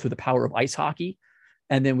heal through the power of ice hockey.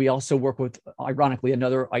 And then we also work with, ironically,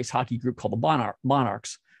 another ice hockey group called the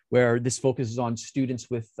Monarchs, where this focuses on students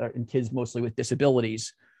and kids mostly with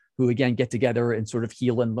disabilities who, again, get together and sort of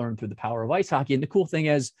heal and learn through the power of ice hockey. And the cool thing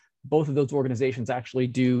is both of those organizations actually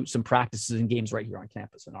do some practices and games right here on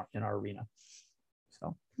campus in our arena.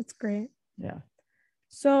 So that's great. Yeah.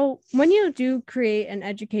 So when you do create an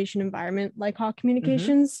education environment like Hawk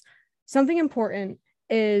Communications, something important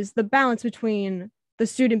is the balance between the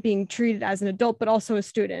student being treated as an adult, but also a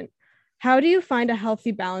student. How do you find a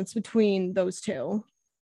healthy balance between those two?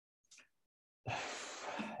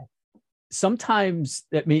 Sometimes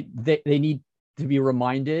they need to be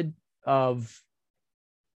reminded of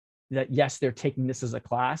that, yes, they're taking this as a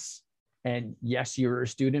class, and yes, you're a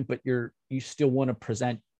student, but you still want to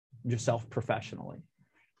present yourself professionally.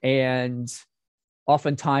 And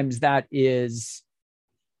oftentimes that is,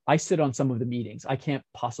 I sit on some of the meetings. I can't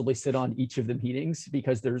possibly sit on each of the meetings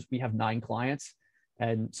because we have 9 clients.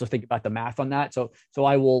 And so think about the math on that. So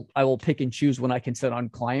I will pick and choose when I can sit on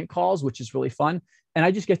client calls, which is really fun. And I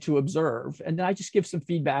just get to observe. And then I just give some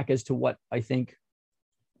feedback as to what I think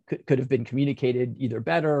could have been communicated either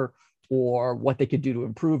better or what they could do to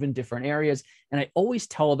improve in different areas. And I always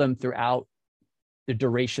tell them throughout the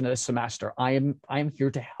duration of the semester, I am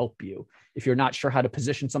here to help you. If you're not sure how to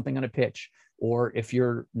position something on a pitch, or if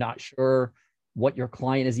you're not sure what your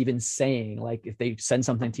client is even saying, like if they send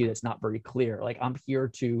something to you that's not very clear, like I'm here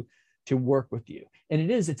to work with you.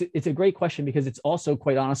 And it's a great question because it's also,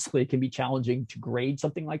 quite honestly, it can be challenging to grade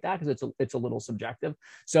something like that because it's a little subjective.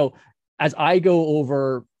 So as I go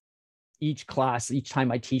over each class, each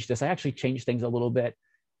time I teach this, I actually change things a little bit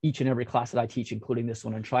each and every class that I teach, including this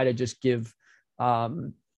one, and try to just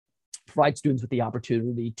provide students with the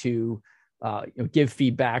opportunity to give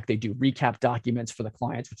feedback. They do recap documents for the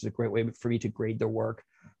clients, which is a great way for me to grade their work.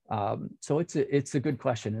 So it's a good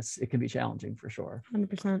question. It can be challenging for sure.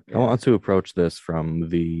 100%. I want to approach this from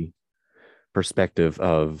the perspective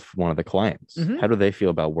of one of the clients. Mhm. How do they feel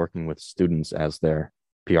about working with students as their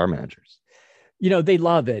PR managers? They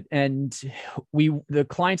love it. And the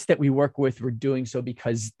clients that we work with, we're doing so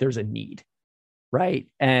because there's a need, right?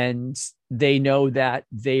 And they know that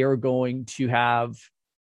they are going to have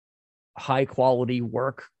high quality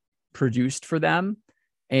work produced for them.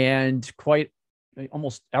 And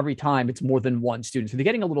almost every time it's more than one student. So they're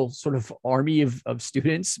getting a little sort of army of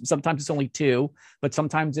students. Sometimes it's only 2, but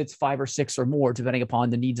sometimes it's 5 or 6 or more, depending upon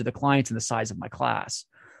the needs of the clients and the size of my class.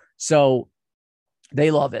 So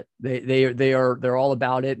they love it. They're all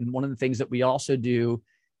about it. And one of the things that we also do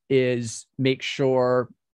is make sure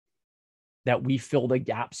that we fill the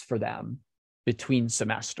gaps for them between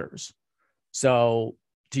semesters. So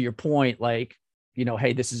to your point, like,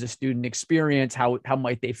 hey, this is a student experience. How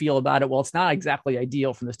might they feel about it? Well, it's not exactly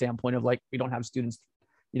ideal from the standpoint of, like, we don't have students,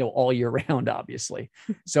 all year round, obviously.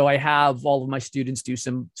 So I have all of my students do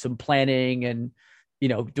some planning and,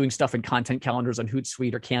 doing stuff in content calendars on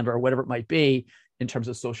Hootsuite or Canva or whatever it might be in terms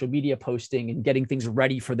of social media posting and getting things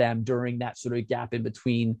ready for them during that sort of gap in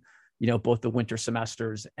between, both the winter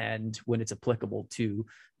semesters and when it's applicable to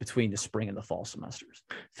between the spring and the fall semesters.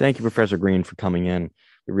 Thank you, Professor Green, for coming in.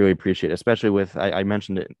 We really appreciate it, especially with, I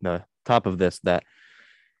mentioned it in the top of this, that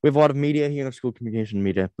we have a lot of media here in our school, communication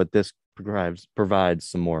media, but this provides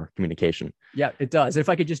some more communication. Yeah, it does. If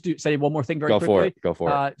I could just say one more thing very quickly. Go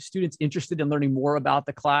for it. Students interested in learning more about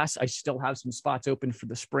the class, I still have some spots open for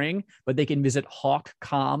the spring, but they can visit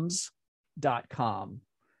hawkcoms.com.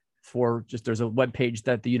 There's a webpage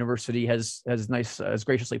that the university has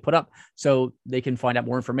graciously put up, so they can find out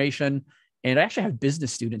more information. And I actually have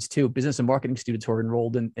business students too, business and marketing students who are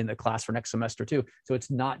enrolled in the class for next semester too. So it's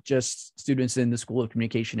not just students in the School of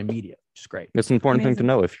Communication and Media, which is great. It's an important thing to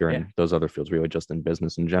know if you're in those other fields, really just in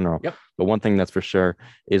business in general. Yep. But one thing that's for sure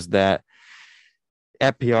is that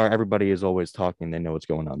at PR, everybody is always talking. They know what's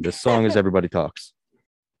going on. This song is Everybody Talks.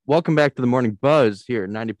 Welcome back to the Morning Buzz here at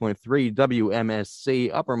 90.3 WMSC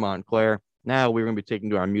Upper Montclair. Now we're going to be taking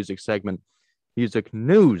to our music segment, Music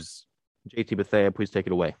News. JT Bethea, please take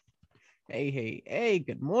it away. Hey,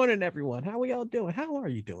 good morning, everyone. How are y'all doing? How are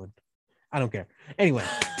you doing? I don't care. Anyway,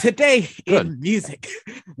 today in music,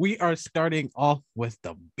 we are starting off with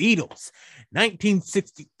the Beatles.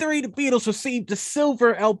 1963, the Beatles received the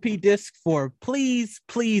silver LP disc for Please,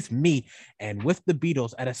 Please Me. And with the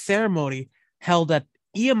Beatles at a ceremony held at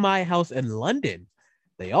EMI House in London,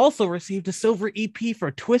 they also received a silver EP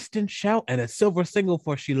for Twist and Shout and a silver single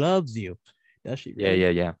for She Loves You. Does she?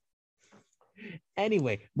 Really? Yeah.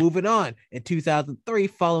 Anyway, moving on. In 2003,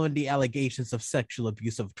 following the allegations of sexual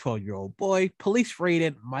abuse of a 12-year-old boy, police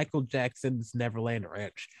raided Michael Jackson's Neverland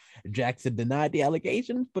Ranch. Jackson denied the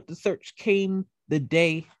allegations, but the search came the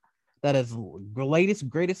day that his latest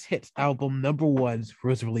greatest hits album, Number Ones,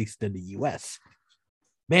 was released in the U.S.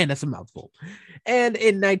 Man, that's a mouthful. And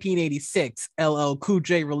in 1986, LL Cool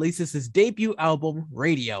J releases his debut album,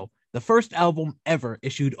 Radio, the first album ever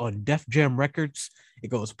issued on Def Jam Records. It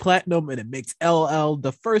goes platinum, and it makes LL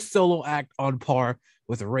the first solo act on par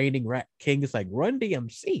with reigning rap kings like Run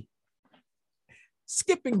DMC.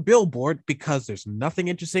 Skipping Billboard, because there's nothing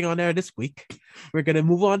interesting on there this week, we're going to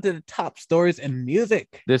move on to the top stories in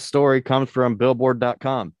music. This story comes from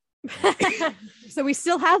Billboard.com. So we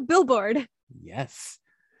still have Billboard. Yes.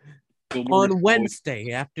 Billboard On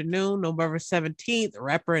Wednesday afternoon, November 17th,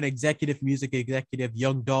 rapper and music executive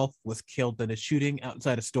Young Dolph was killed in a shooting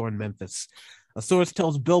outside a store in Memphis. A source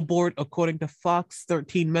tells Billboard, according to Fox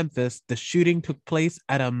 13 Memphis, the shooting took place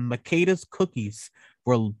at a Makeda's Cookies,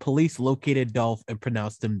 where police located Dolph and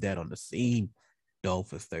pronounced him dead on the scene.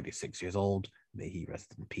 Dolph is 36 years old. May he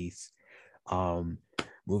rest in peace.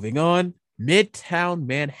 Moving on. Midtown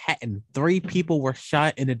Manhattan. 3 people were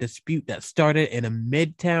shot in a dispute that started in a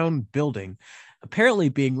Midtown building, apparently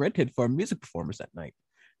being rented for a music performance that night.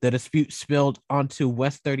 The dispute spilled onto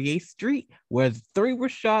West 38th Street, where 3 were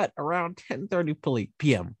shot around 10:30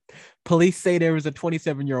 p.m. Police say there was a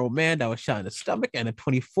 27-year-old man that was shot in the stomach and a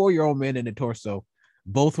 24-year-old man in the torso.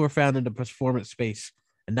 Both were found in the performance space.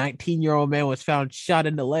 A 19-year-old man was found shot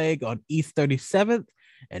in the leg on East 37th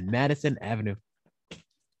and Madison Avenue.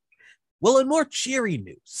 Well, in more cheery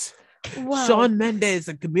news, Shawn Mendes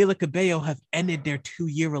and Camila Cabello have ended their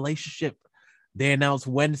 2-year relationship. They announced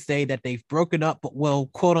Wednesday that they've broken up, but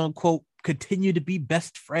will, quote unquote, continue to be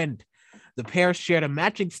best friend. The pair shared a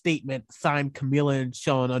matching statement signed Camila and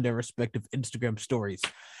Shawn on their respective Instagram stories.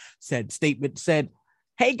 Statement said,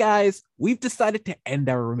 "Hey guys, we've decided to end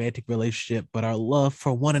our romantic relationship, but our love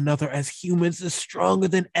for one another as humans is stronger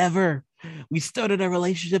than ever. We started our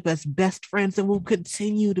relationship as best friends and we'll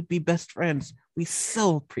continue to be best friends. We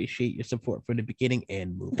so appreciate your support from the beginning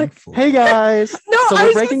and moving forward. Hey guys. No, so I we're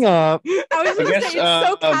was breaking up. I was I gonna guess, say it's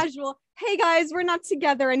so um, casual. Hey guys, we're not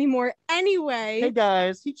together anymore. Anyway, Hey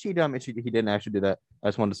guys. He cheated on me. He didn't actually do that. I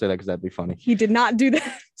just wanted to say that because that'd be funny. he did not do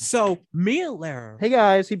that. So me and Lara, Hey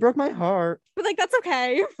guys. He broke my heart. But like that's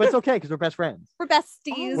okay. But it's okay because we're best friends. We're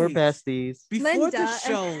besties. We're besties. before Linda the and-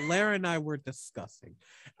 show, Lara and I were discussing,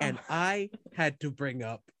 and I had to bring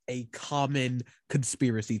up a common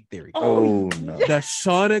conspiracy theory. Oh no. The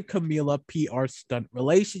Sean and Camila PR stunt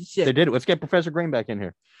relationship. They did it. Let's get Professor Green back in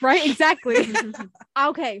here. Right, exactly.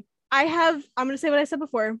 Okay. I'm gonna say what I said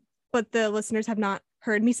before, but the listeners have not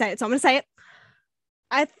heard me say it. So I'm gonna say it.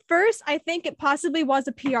 At first, I think it possibly was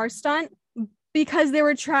a PR stunt because they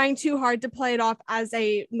were trying too hard to play it off as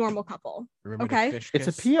a normal couple. Remember the Okay. fish It's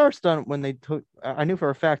a kiss? PR stunt when they took. I knew for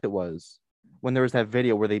a fact it was when there was that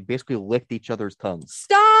video where they basically licked each other's tongues.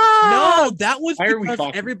 Stop! No, that was Why are we because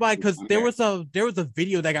talking everybody, because about there that? was a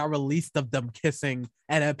video that got released of them kissing,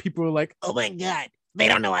 and people were like, "Oh my god, they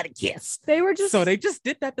don't know how to kiss." They were just So they just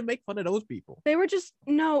did that to make fun of those people. they were just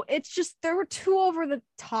no, it's just they were too over the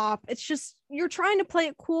top. It's just you're trying to play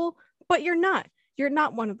it cool, but you're not. You're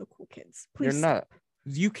not one of the cool kids. Please. You're not.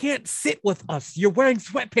 You can't sit with us. You're wearing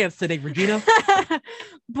sweatpants today, Regina.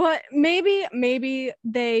 But maybe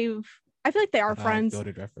they've I feel like they are friends,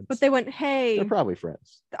 Noted reference. but they went, hey, They're probably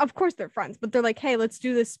friends. of course they're friends, but they're like, hey, let's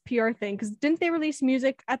do this PR thing. Because didn't they release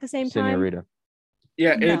music at the same time? Senorita.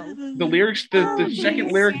 Yeah, No. the lyrics, the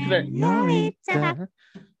second lyric to that, Senorita.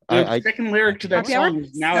 the I second lyric to that Okay, song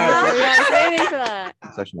is now Stop. out. Yeah, say anything for that.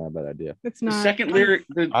 It's actually not a bad idea. It's The not. second lyric,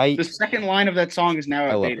 the second line of that song is now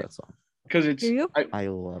I love outdated that song. because it's. Do you? I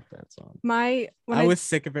love that song. When I was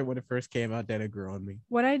sick of it when it first came out. Then it grew on me.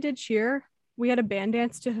 when I did cheer, we had a band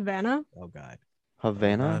dance to Havana. Oh God.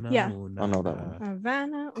 Havana. Yeah. I know that one.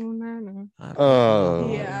 Havana, oh, na, na.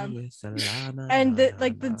 Oh. Yeah. And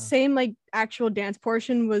the same like actual dance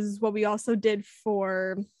portion was what we also did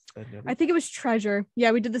for I think it was Treasure.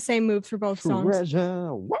 Yeah, we did the same moves for both songs.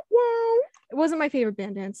 Treasure. Wow, wow. It wasn't my favorite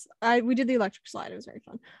band dance. We did the electric slide. It was very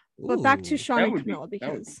fun. But back to Sean That and would be Camilla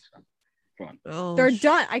because fun. they're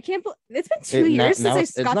done. I can't believe it's been 2 years Now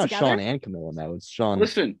since they it's got not together. Sean and Camilla now. It's Sean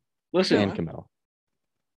Listen, and Camilla.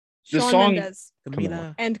 the Shawn song- Mendes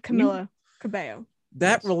Camila. and Camila Cabello.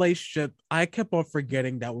 That Yes. relationship, I kept on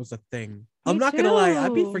forgetting that was a thing. I'm Me not gonna lie,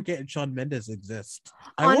 I'd be too. forgetting Shawn Mendes exists.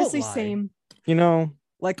 I won't Honestly, lie. same. You know,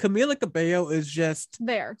 Like Camila Cabello is just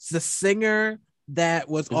There. the singer that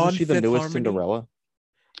was isn't on she the Fifth newest Harmony. Cinderella?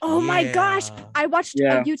 Oh my gosh. Yeah. I watched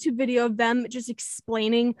Yeah. a YouTube video of them just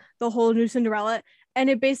explaining the whole new Cinderella. And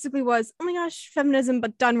it basically was, oh my gosh, feminism,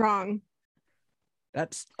 but done wrong.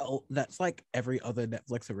 That's like every other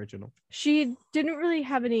Netflix original. She didn't really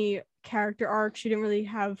have any character arc. She didn't really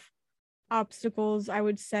have obstacles, I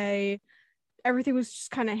would say. Everything was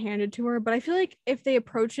just kind of handed to her. But I feel like if they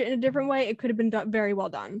approach it in a different way, it could have been very well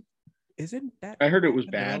done. Isn't that? I heard it was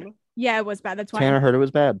bad. Cinderella? Yeah, it was bad. That's why. Tanner heard it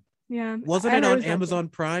was bad. Yeah. Wasn't I it heard on was bad, too. Amazon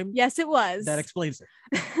Prime? Yes, it was. That explains it.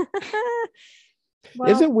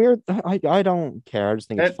 Well, Is it weird? I don't care. I just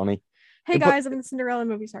think it's That- funny. hey but- guys, I'm in the Cinderella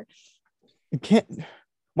movie. Sorry. You can't.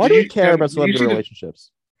 Why Did do we you- care have- about did you celebrity see the-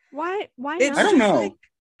 relationships? Why It's not? I don't just know. like,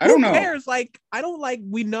 I don't who know. cares? Like, I don't like.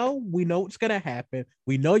 We know what's gonna happen.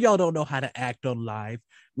 We know y'all don't know how to act on live.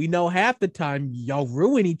 We know half the time y'all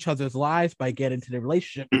ruin each other's lives by getting into the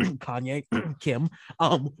relationship. Kanye, Kim.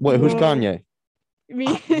 Wait, who's Whoa. Kanye?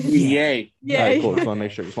 Me. Yay. Yay. All right, cool. Just want to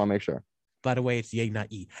make sure. Just want to make sure. By the way, it's yay, not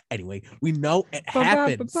e. Anyway, we know it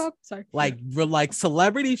happens. Sorry. Like, we're like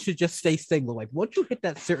celebrities should just stay single. Like, once you hit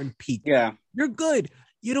that certain peak, Yeah. you're good.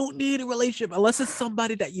 You don't need a relationship unless it's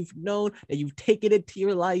somebody that you've known, that you've taken into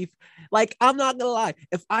your life. Like, I'm not gonna lie.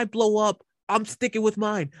 If I blow up, I'm sticking with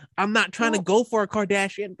mine. I'm not trying to Well- go for a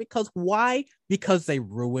Kardashian because why? Because they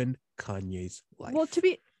ruined Kanye's life. Well, to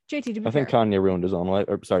be JT, to be I think fair, Kanye ruined his own life.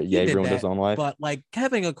 Or sorry, He Ye did ruined his that, own life. But like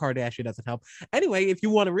having a Kardashian doesn't help. Anyway, if you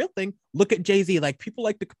want a real thing, look at Jay-Z. Like people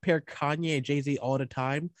like to compare Kanye and Jay-Z all the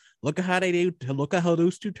time. Look at how they do. Look at how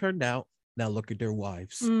those two turned out. Now look at their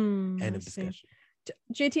wives. End I of see. discussion.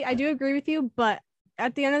 JT, I do agree with you, but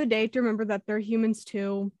at the end of the day, to remember that they're humans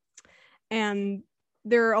too, and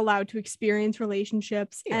they're allowed to experience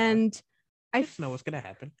relationships. Yeah. And I just know what's gonna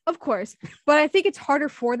happen. of course, but I think it's harder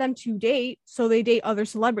for them to date, so they date other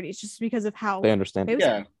celebrities just because of how They understand. they was-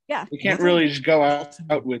 Yeah. yeah. You can't Wasn't- really just go out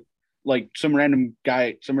with like some random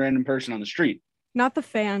guy, some random person on the street Not the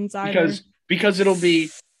fans either. because it'll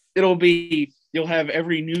be you'll have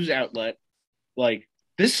every news outlet like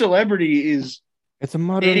this celebrity is It's a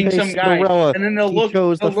modern dating day some guy, Cinderella. and then they'll He look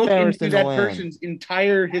chose the fairest into in the that land. person's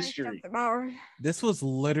entire history. This was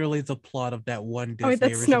literally the plot of that one Oh, wait, Disney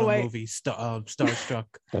that's Snow original White. movie, Starstruck.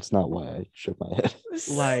 That's not why I shook my head.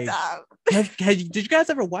 Like, Stop. did you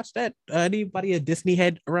guys ever watch that? Anybody a Disney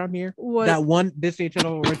head around here? What? That one Disney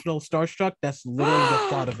Channel original Starstruck? That's literally the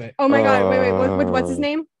plot of it. Oh my god! Wait. What's his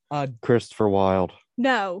name? Christopher Wilde.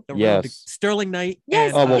 No. The Yes. real Sterling Knight.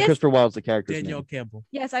 Yes, and, Oh well, yes. Christopher Wilde's the character's Danielle name. Campbell.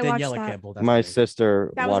 Yes, I watched Daniela that. Campbell. That's My her name.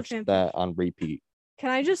 sister That was a watched fanfic. that on repeat. Can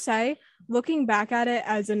I just say, looking back at it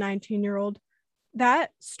as a 19-year-old,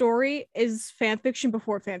 that story is fan fiction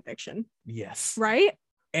before fan fiction, Yes. right?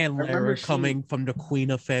 And I remember Lara seeing- coming from the queen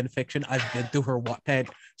of fan fiction. I've been through her Wattpad.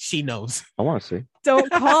 She knows. I want to see. Don't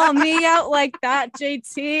call me out like that,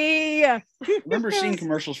 JT. I remember seeing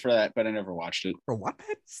commercials for that, but I never watched it. Her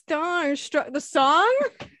Wattpad? Starstruck. The song?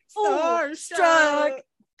 Starstruck.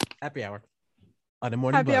 Happy hour. On the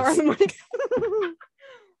morning Happy hour buzz. in the morning.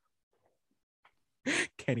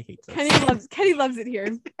 Kenny hates us. Kenny loves it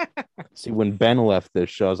here. See, when Ben left this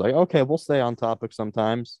show, I was like, okay, we'll stay on topic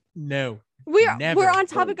sometimes. No. We're Never. on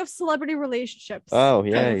topic of celebrity relationships. Oh,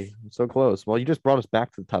 yay. So close. Well, you just brought us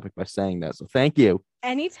back to the topic by saying that. So thank you.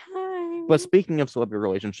 Anytime. But speaking of celebrity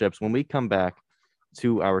relationships, when we come back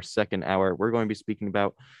to our second hour, we're going to be speaking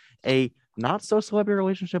about a not so celebrity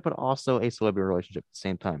relationship, but also a celebrity relationship at the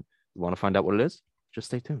same time. You want to find out what it is? Just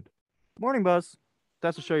stay tuned. Morning Buzz.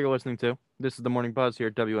 That's the show you're listening to. This is the Morning Buzz here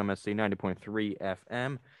at WMSC 90.3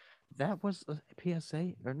 FM. That was a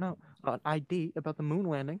PSA, or no, an ID about the moon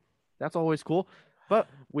landing. That's always cool. But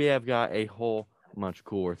we have got a whole bunch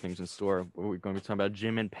cooler things in store. We're going to be talking about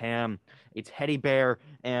Jim and Pam, a teddy bear,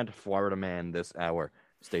 and Florida Man this hour.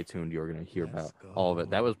 Stay tuned. You're going to hear about all of it.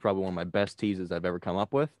 That was probably one of my best teases I've ever come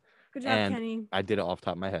up with. Good job, and Kenny. I did it off the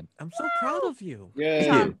top of my head. I'm so proud of you. Yeah.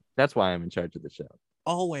 Tom. That's why I'm in charge of the show.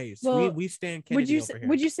 Always. Well, we stand Kennedy over here.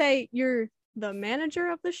 Would you say you're the manager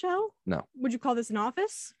of the show? No. Would you call this an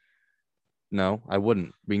office? No, I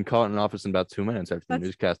wouldn't. We can call it an office in about 2 minutes after the That's-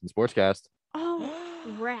 newscast and sportscast. Oh,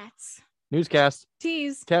 rats. Newscast.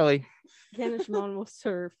 Tease. Kelly. Ken Shimon will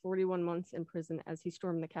serve 41 months in prison as he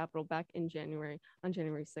stormed the Capitol back in January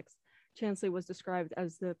 6th. Chansley was described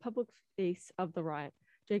as the public face of the riot.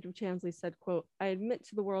 Jacob Chansley said, quote, "I admit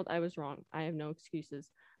to the world I was wrong. I have no excuses.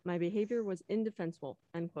 My behavior was indefensible,"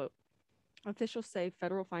 end quote. Officials say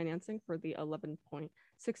federal financing for the $11.6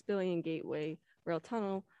 billion Gateway Rail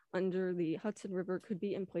Tunnel under the Hudson River could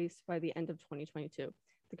be in place by the end of 2022.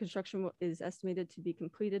 The construction is estimated to be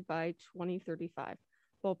completed by 2035.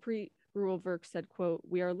 While Rural Verk said, quote,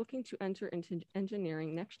 "We are looking to enter into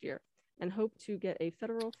engineering next year and hope to get a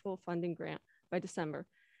federal full funding grant by December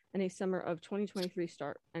and a summer of 2023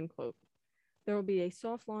 start," end quote. There will be a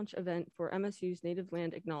soft launch event for MSU's Native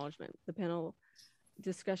Land Acknowledgement. The panel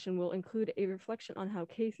discussion will include a reflection on how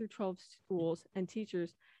K-12 schools and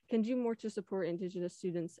teachers can do more to support Indigenous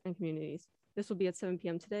students and communities. This will be at 7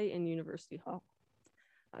 p.m. today in University Hall.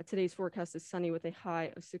 Today's forecast is sunny with a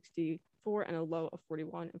high of 64 and a low of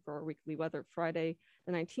 41. And for our weekly weather, Friday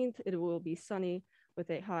the 19th, it will be sunny with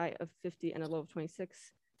a high of 50 and a low of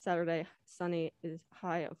 26. Saturday, sunny is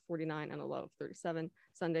high of 49 and a low of 37.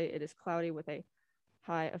 Sunday, it is cloudy with a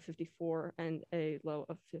high of 54 and a low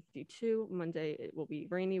of 52. Monday, it will be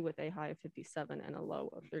rainy with a high of 57 and a low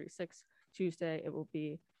of 36. Tuesday, it will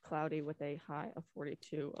be cloudy with a high of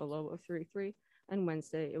 42, a low of 33. And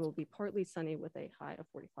Wednesday, it will be partly sunny with a high of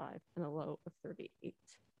 45 and a low of 38.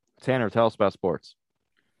 Tanner, tell us about sports.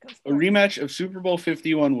 A rematch of Super Bowl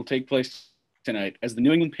 51 will take place tonight as the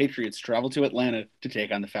New England Patriots travel to Atlanta to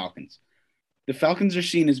take on the Falcons. The Falcons are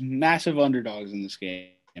seen as massive underdogs in this game,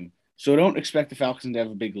 so don't expect the Falcons to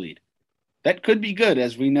have a big lead. That could be good,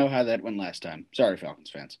 as we know how that went last time. Sorry, Falcons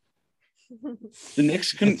fans. The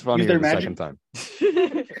Knicks couldn't It's funnier use their the magic. second time.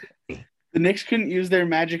 The Knicks couldn't use their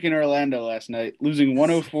magic in Orlando last night, losing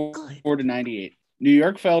 104 to 98. New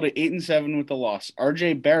York fell to 8-7 with the loss.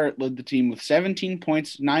 R.J. Barrett led the team with 17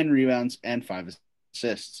 points, 9 rebounds, and 5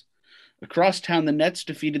 assists. Across town, the Nets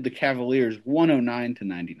defeated the Cavaliers 109 to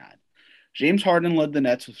 99. James Harden led the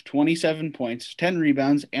Nets with 27 points, 10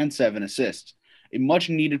 rebounds, and 7 assists, a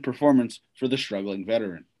much-needed performance for the struggling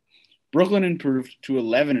veteran. Brooklyn improved to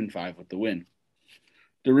 11-5 with the win.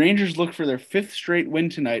 The Rangers look for their 5th straight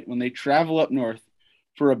win tonight when they travel up north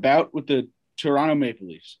for a bout with the Toronto Maple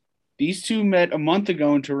Leafs. These two met a month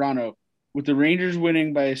ago in Toronto, with the Rangers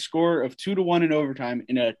winning by a score of 2-1 in overtime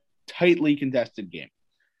in a tightly contested game.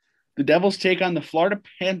 The Devils take on the Florida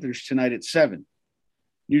Panthers tonight at 7.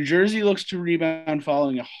 New Jersey looks to rebound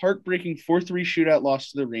following a heartbreaking 4-3 shootout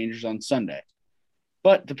loss to the Rangers on Sunday.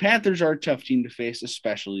 But the Panthers are a tough team to face,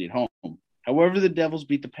 especially at home. However, the Devils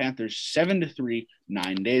beat the Panthers 7-3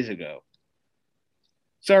 9 days ago.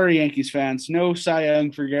 Sorry, Yankees fans, no Cy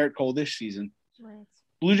Young for Garrett Cole this season.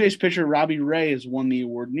 Blue Jays pitcher Robbie Ray has won the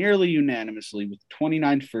award nearly unanimously with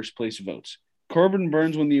 29 first-place votes. Corbin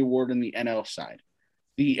Burns won the award on the NL side.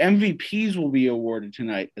 The MVPs will be awarded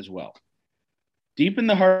tonight as well. Deep in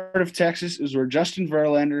the heart of Texas is where Justin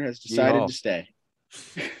Verlander has decided to stay.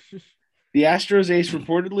 The Astros ace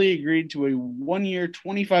reportedly agreed to a 1-year,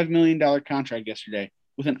 $25 million contract yesterday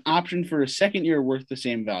with an option for a second year worth the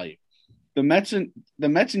same value. The Mets and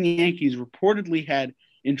Yankees reportedly had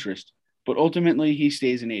interest, but ultimately he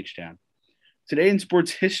stays in H-Town. Today in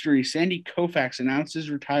sports history, Sandy Koufax announced his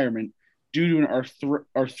retirement due to an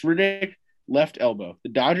arthritic left elbow. The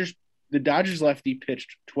Dodgers lefty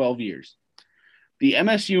pitched 12 years. The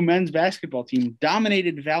MSU men's basketball team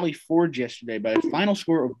dominated Valley Forge yesterday by a final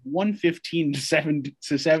score of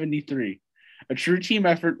 115-73. A true team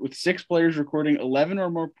effort with 6 players recording 11 or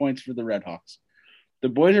more points for the Redhawks. The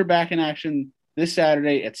boys are back in action this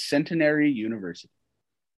Saturday at Centenary University.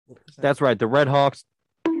 That's right. The Red Hawks,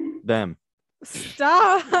 them.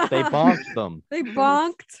 Stop. They bonked them. They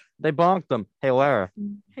bonked. They bonked them. Hey, Lara, Hey,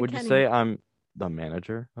 would you Kenny. say I'm the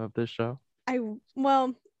manager of this show?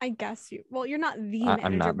 I guess you. Well, you're not the I'm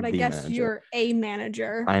manager, not but I the guess manager. you're a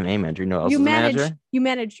manager. I'm a manager. You know who else You is a manage. manager? You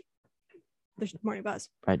manage the Morning Buzz.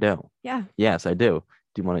 I do. Yeah. Yes, I do.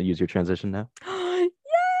 Do you want to use your transition now? Yes.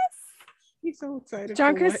 He's so excited.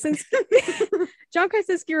 John for what?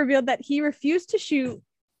 Krasinski revealed that he refused to shoot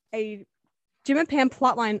a Jim and Pam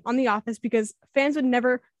plotline on The Office because fans would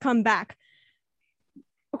never come back.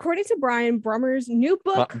 According to Brian Brummer's new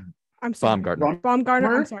book, I'm sorry. Baumgartner,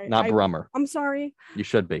 Baumgartner. I'm sorry. not Brummer. I'm sorry. You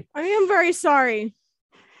should be. I am very sorry.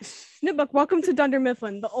 New book, Welcome to Dunder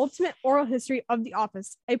Mifflin, the ultimate oral history of The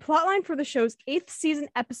Office. A plotline for the show's 8th season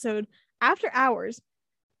episode, After Hours,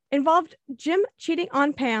 involved Jim cheating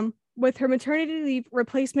on Pam with her maternity leave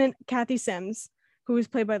replacement, Kathy Sims, who was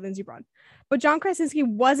played by Lindsey Braun. But John Krasinski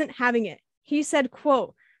wasn't having it. He said,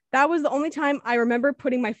 quote, "That was the only time I remember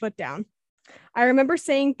putting my foot down. I remember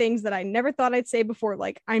saying things that I never thought I'd say before,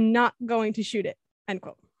 like, I'm not going to shoot it," end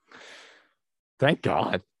quote. Thank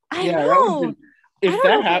God. I Yeah, that know. would've been- if I don't that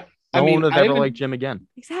know. happened, No one would I ever haven't- like Jim again.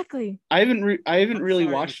 Exactly. I haven't really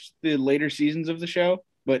sorry. watched the later seasons of the show,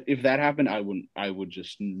 but if that happened, I would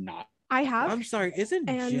just not. I have. I'm sorry, isn't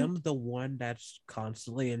And- Jim the one that's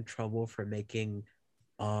constantly in trouble for making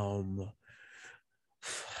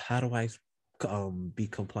how do I be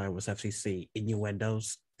compliant with FCC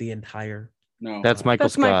innuendos the entire No, That's Michael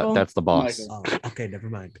That's Scott. Michael. That's the boss. Michael. okay, never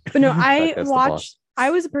mind. But no, I That's the watched. boss.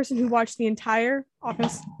 I was a person who watched the entire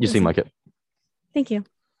Office. You seem like it. Thank you.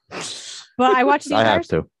 But I watched the I entire. have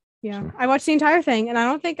to. Yeah, So. I watched the entire thing, and I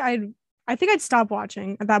don't think I'd. I think I'd stop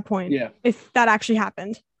watching at that point Yeah, if that actually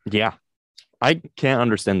happened. Yeah. I can't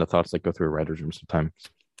understand the thoughts that go through a writer's room sometimes.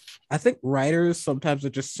 I think writers sometimes are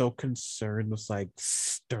just so concerned with like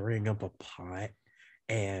stirring up a pot,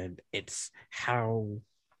 and it's how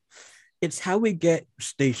we get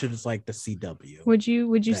stations like the CW. Would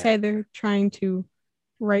you That- say they're trying to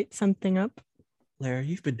write something up? Larry,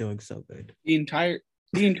 you've been doing so good. the entire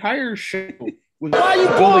show was Why you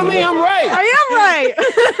calling me? I'm right. I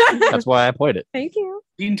am right. That's why I played it. Thank you.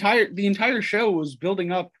 the entire show was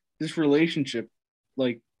building up this relationship.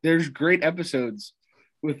 Like, there's great episodes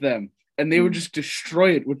with them, and they would just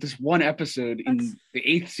destroy it with this one episode in That's- the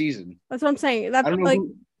 8th season. That's what I'm saying. I That don't know like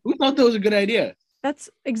who thought that was a good idea.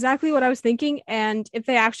 that's exactly what I was thinking. And if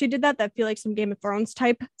they actually did that, that'd feel like some Game of Thrones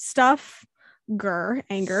type stuff.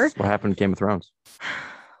 Anger. What happened to Game of Thrones?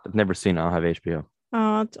 I've never seen it. I don't have HBO.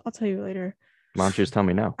 I'll tell you later. Why don't you just tell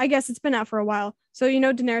me now? I guess it's been out for a while. So you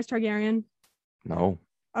know Daenerys Targaryen? No,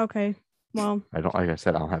 Okay. Well, I don't. Like I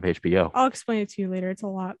said, I don't have HBO. I'll explain it to you later. It's a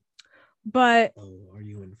lot. But Oh, are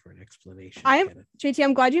you in for an explanation? I'm- Kenneth? JT,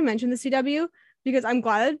 I'm glad you mentioned the CW because I'm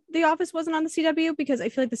glad The Office wasn't on the CW because I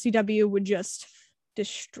feel like the CW would just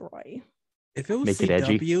destroy. If it was Make it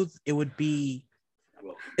edgy. CW, it would be.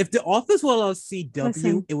 If the Office was on CW,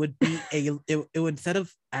 Listen. it would be it would instead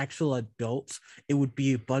of actual adults, it would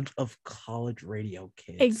be a bunch of college radio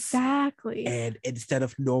kids. Exactly. And instead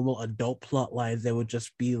of normal adult plot lines, there would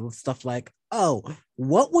just be stuff like, "Oh,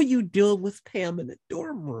 what were you doing with Pam in the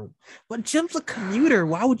dorm room? But Jim's a commuter.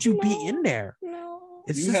 Why would you be in there?" No.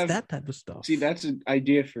 It's You just have- that type of stuff. See, that's an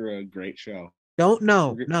idea for a great show. Don't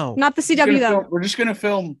no. Not the CW though. We're just gonna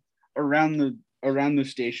film around the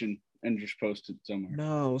station and just post it somewhere.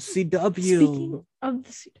 No, CW. Speaking of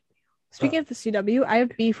the CW. Speaking of the CW, I have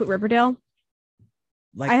beef with Riverdale.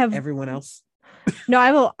 Like I have- everyone else. No,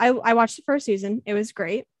 I watched the first season. It was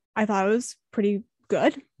great. I thought it was pretty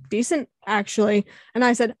good, decent, actually. And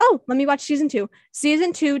I said, oh, let me watch season 2.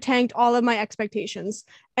 Season 2 tanked all of my expectations.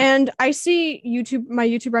 And I see my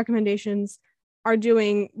YouTube recommendations are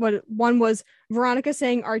doing what one was Veronica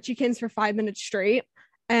saying Archiekins for 5 minutes straight.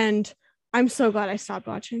 And I'm so glad I stopped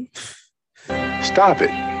watching. Stop it.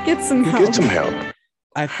 Get some help. Get some help.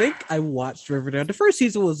 I think I watched Riverdale. The first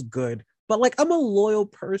season was good, but like I'm a loyal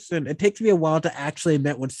person. It takes me a while to actually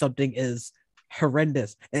admit when something is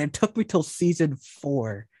horrendous. And it took me till season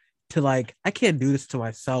 4 to like, I can't do this to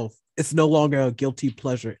myself. It's no longer a guilty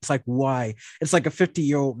pleasure. It's like, why? It's like a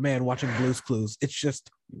 50-year-old man watching Blue's Clues. It's just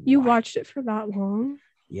You why? watched it for that long?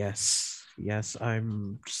 Yes,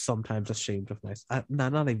 I'm sometimes ashamed of myself.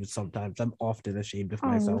 Not even sometimes. I'm often ashamed of Oh,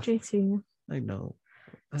 myself. JT. I know.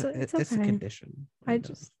 It's It's a okay. condition.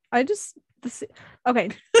 Okay.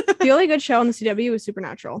 The only good show on the CW was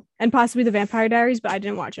Supernatural and possibly The Vampire Diaries, but I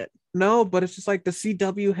didn't watch it. No, but it's just like the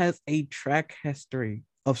CW has a track history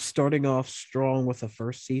of starting off strong with the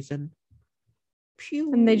first season.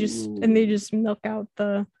 And they just milk out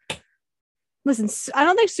the. Listen, I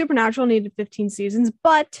don't think Supernatural needed 15 seasons,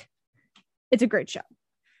 but it's a great show.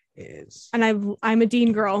 Is And I'm a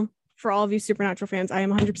Dean girl. For all of you Supernatural fans, I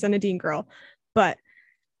am 100% a Dean girl. But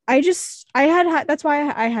that's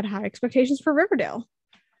why I had high expectations for Riverdale.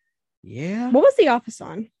 yeah. What was The Office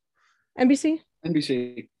on? NBC?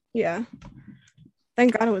 NBC. Yeah.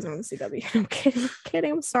 Thank God it wasn't on the CW. I'm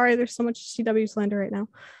kidding. I'm sorry. There's so much CW slander right now.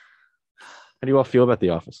 How do you all feel about The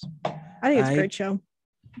Office? I think it's a great show.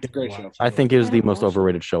 Great show. I think it is I the haven't most watched it.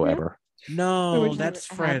 overrated show Yeah. ever. No, Originally,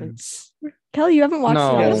 that's I haven't. Friends. Kelly, you haven't watched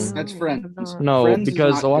No. The Yes, Office? that's Friends. No, Friends is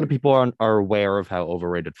because not a lot of good. people are aware of how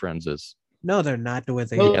overrated Friends is. No, they're not the way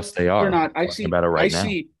they. No, Yes, they are. They're not. I Talking see. about it right now.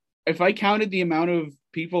 see. If I counted the amount of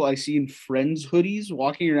people I see in Friends hoodies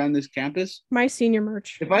walking around this campus, My senior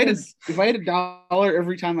merch. if I had is- a dollar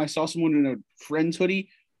every time I saw someone in a Friends hoodie,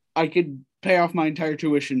 I could pay off my entire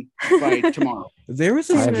tuition by tomorrow. There was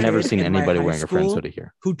a I've I've never kid seen in my anybody high wearing a Friends school hoodie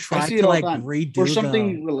here. who I tried see to it all like the time. redo Or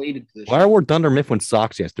something related to this. Why wore Dunder Mifflin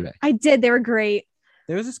socks yesterday? I did. They were great.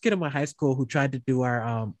 There was this kid in my high school who tried to do our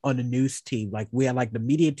on the news team. Like we had like the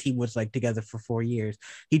media team was like together for 4 years.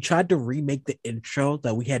 He tried to remake the intro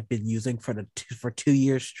that we had been using for 2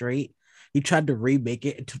 years straight. He tried to remake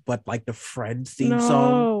it into but like the Friends theme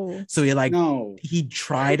song. No. So No. he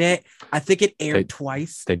tried it. I think it aired They-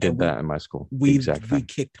 twice. They did and that in my school. The We exact thing.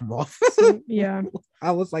 kicked him off. Yeah.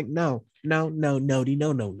 I was like, no. I We're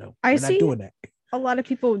not see- doing that. A lot of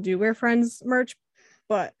people do wear Friends merch,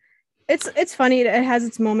 but it's funny. It has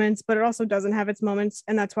its moments, but it also doesn't have its moments.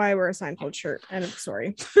 And that's why I wear a Seinfeld shirt. And I'm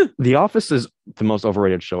sorry. The Office is the most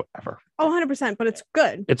overrated show ever. Oh, 100%, but it's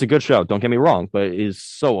good. It's a good show. Don't get me wrong, but it is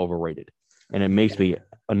so overrated. And it makes me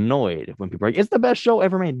annoyed when people are like, it's the best show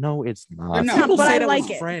ever made. No, it's not. No. People but say I that like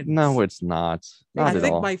with it. Friends. No, it's not. Not I at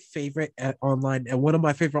think all. my favorite online and one of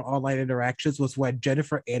my favorite online interactions was when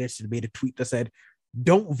Jennifer Aniston made a tweet that said,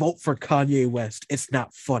 "Don't vote for Kanye West. It's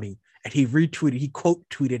not funny." And he quote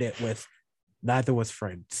tweeted it with, "Neither was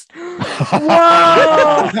Friends."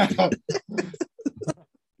 Whoa!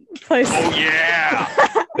 Place. Oh,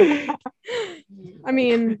 yeah. I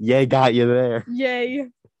mean, Yay, got you there. yay.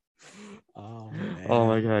 Oh, man. Oh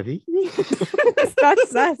my god. That's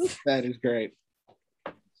That is great.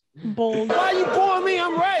 bold. Why you pouring me?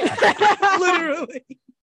 I'm right. Literally.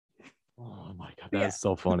 Oh my god, Yeah. that's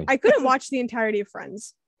so funny. I couldn't watch the entirety of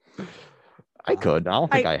Friends. I could. I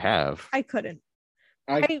don't think I have. I couldn't.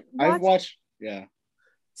 I've watched watched. Yeah.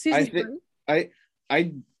 season I think-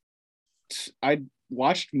 1. I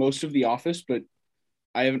watched most of The Office, but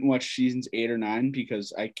I haven't watched seasons 8 or 9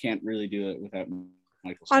 because I can't really do it without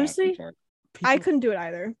Michael Scott. Honestly, I'm sorry. I couldn't do it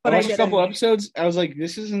either. I But I watched did a couple it. episodes. I was like,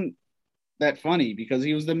 this isn't that funny because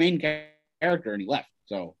he was the main character and he left.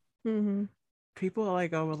 So Mhm. People are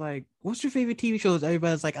like, what's your favorite TV shows?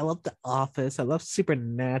 Everybody's like, I love The Office. I love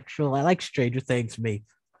Supernatural. I like Stranger Things. Me,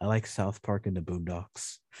 I like South Park and the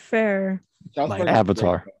Boondocks. Fair. South Like Park is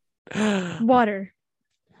Avatar. great. Water.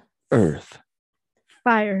 Earth.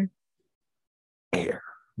 Fire. Air.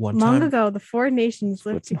 One Long time, ago, the 4 nations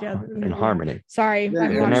lived With together in harmony. Sorry, Yeah, I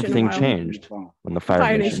haven't and watched everything it in a while. changed. When the Fire,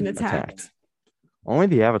 Fire Nation, Nation attacked. Only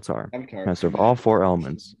the Avatar Avatar. master of all 4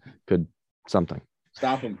 elements could something.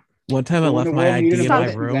 Stop him. one time I When left the my world needed ID in Stop my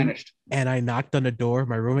him, he room vanished. and I knocked on the door.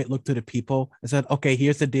 My roommate looked to the people and said, "Okay,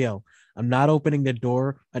 here's the deal. I'm not opening the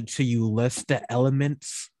door until you list the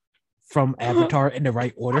elements from Avatar in the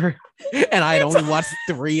right order." And I had only watched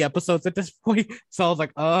 3 episodes at this point. So I was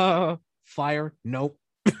like, fire, nope.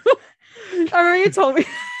 I remember you told me.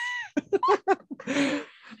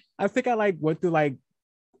 I think I like went through like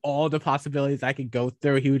all the possibilities I could go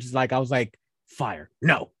through. He was just like, I was like, fire,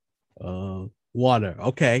 no. Water.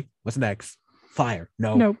 Okay. What's next? Fire.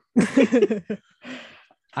 No. Nope.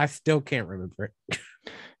 I still can't remember it.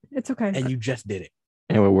 It's okay. And you just did it.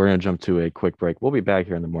 Anyway, we're gonna jump to a quick break. We'll be back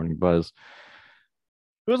here in the morning buzz.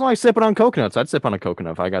 It wasn't like sipping on coconuts. I'd sip on a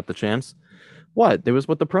coconut if I got the chance. What? It was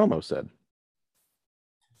what the promo said.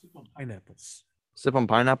 Pineapples. Sip on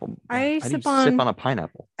pineapple. I need sip to on- sip on a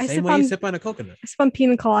pineapple. I Same sip way on you sip on a coconut. I sip on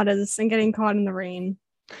pina coladas and getting caught in the rain.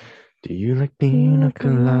 Do you like pina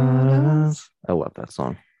coladas? I love that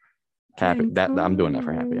song. Happy Getting that I'm doing that caught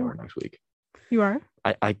for in happy the hour rain. next week. You are?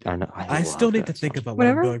 I know. I love still need that to think song. about what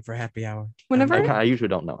Whenever- I'm doing for happy hour. Whenever- I usually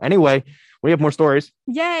don't know. Anyway, we have more stories.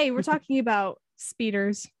 Yay, we're talking about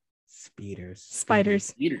speeders. Spiders.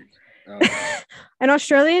 Spiders. Eaters. An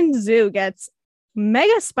Australian zoo gets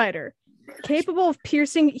mega spider capable of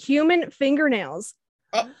piercing human fingernails.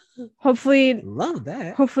 Oh. Hopefully Love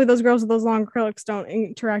that. those girls with those long acrylics don't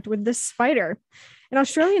interact with this spider. An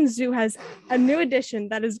Australian zoo has a new addition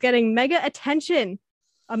that is getting mega attention.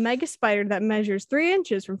 A mega spider that measures 3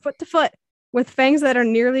 inches from foot to foot with fangs that are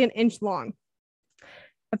nearly an inch long.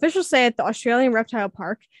 Officials say at the Australian Reptile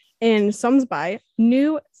Park in Somsby,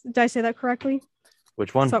 did I say that correctly?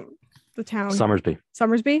 Which one? The town. Summersby.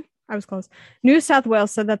 Summersby? I was close. New South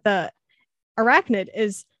Wales said that the arachnid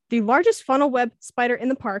is the largest funnel web spider in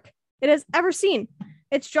the park it has ever seen.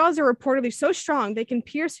 Its jaws are reportedly so strong they can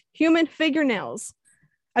pierce human fingernails.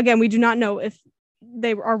 Again, we do not know if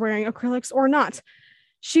they are wearing acrylics or not.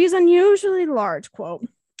 She's unusually large, quote.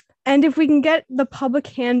 And if we can get the public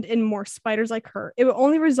hand in more spiders like her, it will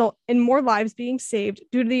only result in more lives being saved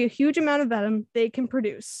due to the huge amount of venom they can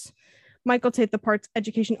produce. Michael Tate, the park's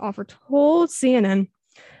education officer, told CNN,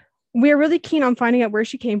 "We are really keen on finding out where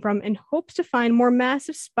she came from and hopes to find more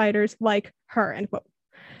massive spiders like her," end quote.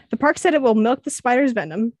 The park said it will milk the spider's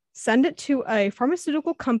venom, send it to a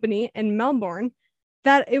pharmaceutical company in Melbourne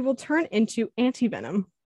that it will turn into anti-venom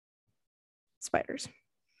spiders.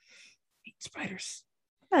 Spiders.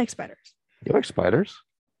 I like spiders. You like spiders?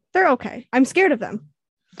 They're okay. I'm scared of them,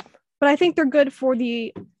 but I think they're good for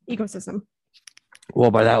the ecosystem.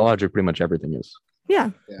 Well, by that logic, pretty much everything is.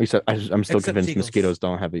 Yeah, Except I'm still Except convinced seagulls. mosquitoes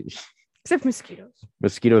don't have a except for mosquitoes.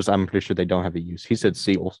 mosquitoes. I'm pretty sure they don't have a use. He said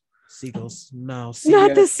seagulls. Seagulls. No.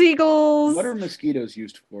 Not the seagulls. What are mosquitoes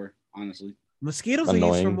used for, honestly? Mosquitoes are used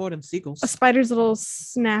for Annoying. more than seagulls. A spider's little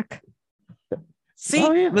snack. See,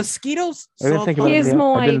 Oh, yeah. mosquitoes. I didn't solve think about it. Here's in the-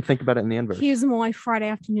 I my- didn't think about it in the inverse. Here's my Friday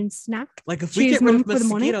afternoon snack. Like if we Cheese get rid of for the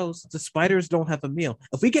morning. mosquitoes, the spiders don't have a meal.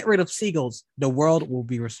 If we get rid of seagulls, the world will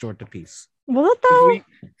be restored to peace. Will it If though?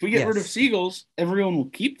 we get rid of Yes. seagulls, everyone will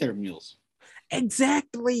keep their meals.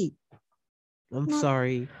 Exactly. I'm No.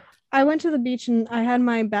 sorry. I went to the beach and I had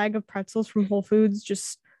my bag of pretzels from Whole Foods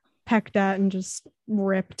just pecked at and just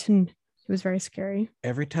ripped, and it was very scary.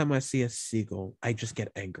 Every time I see a seagull, I just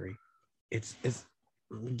get angry. It's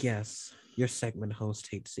yes, your segment host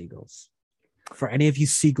hates seagulls. For any of you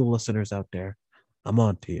seagull listeners out there, I'm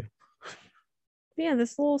on to you. But yeah,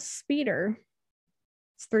 this little speeder,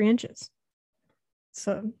 it's 3 inches.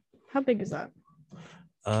 So how big is that?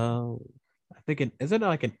 I think isn't it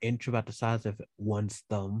like an inch about the size of one's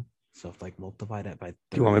thumb? So if like multiply that by 3.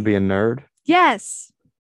 Do you want me to be a nerd? Yes.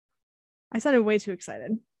 I sounded way too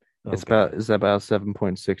excited. It's about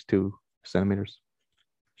 7.62 centimeters.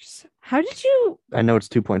 How did you I know it's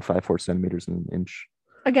 2.54 centimeters in an inch.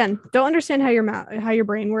 again, don't understand how your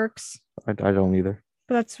brain works, I don't either.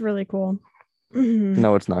 but that's really cool. Mhm.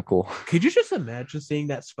 No, it's not cool. Could you just imagine seeing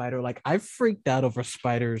that spider? Like I freaked out over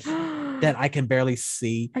spiders that I can barely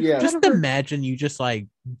see. I Yeah. freak Just out over- imagine you just like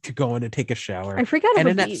to go in and take a shower, I freak out and over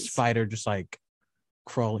then that bees. spider just like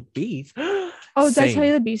crawling bees. Oh, did I tell Same.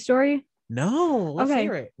 you the bee story? No, let's Okay,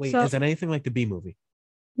 hear it. Wait, so- is it anything like the bee movie?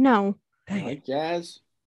 No. Dang it. Like jazz.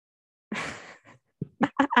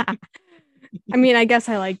 I mean, I guess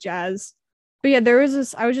I like jazz. But yeah, there was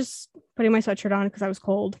this, I was just putting my sweatshirt on because I was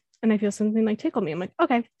cold and I feel something like tickle me. I'm like,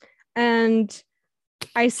 okay. And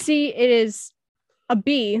I see it is a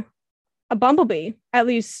bee, a bumblebee, at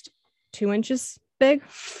least 2 inches big,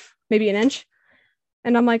 maybe an inch.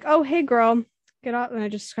 And I'm like, oh, hey, girl, get off. And I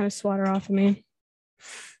just kind of swat her off of me.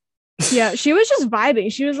 Yeah, she was just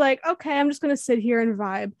vibing. She was like, okay, I'm just going to sit here and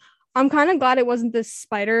vibe. I'm kind of glad it wasn't this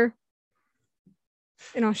spider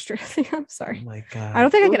in Australia. I'm Oh sorry. my god! I don't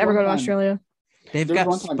think I There could was ever go one to time- Australia. They've there was got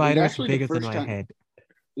one time- it was spiders actually the bigger than first my time- head.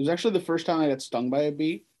 It was actually the first time I got stung by a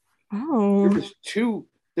bee. Oh,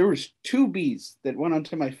 There was two bees that went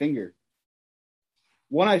onto my finger.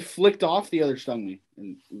 One I flicked off, the other stung me,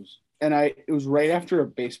 and it was right after a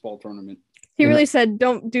baseball tournament. he really said,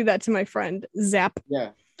 "Don't do that to my friend." Zap.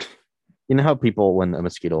 Yeah, You know how people, when a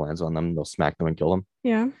mosquito lands on them, they'll smack them and kill them?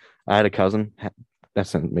 Yeah. I had a cousin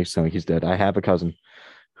makes it sound like he's dead. I have a cousin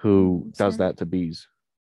who does Sorry. that to bees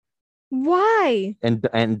Why?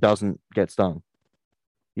 and doesn't get stung.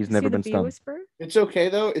 He's Is never he the been bee stung. whisperer? It's okay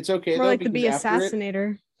though. It's okay More though. like the bee because after it-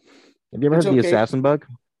 assassinator. Have you ever It's heard of the okay. assassin bug?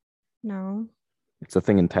 No. It's a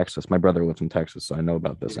thing in Texas. My brother lives in Texas, so I know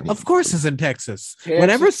about this. Of course, it's in Texas. Texas.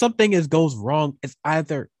 Whenever something goes wrong, it's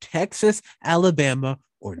either Texas, Alabama,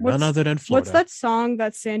 or none What's- other than Florida. What's that song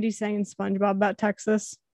that Sandy sang in SpongeBob about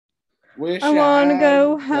Texas? Wish I wanna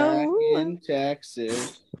go was back home. in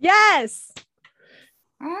Texas. Yes.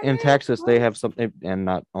 In Texas, they have something, and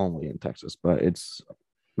not only in Texas, but it's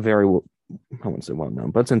very, I wouldn't say well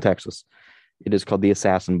known, but it's in Texas. It is called the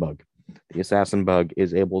assassin bug. The assassin bug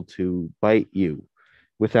is able to bite you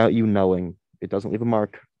without you knowing. It doesn't leave a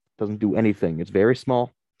mark, doesn't do anything. It's very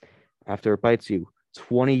small. After it bites you,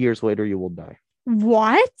 20 years later, you will die.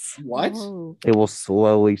 What? What? Whoa. It will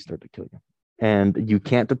slowly start to kill you. And you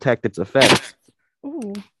can't detect its effects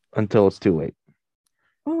Ooh. until it's too late.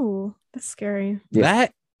 Ooh. That's scary. Yeah.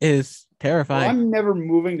 That is Well, terrifying. I'm never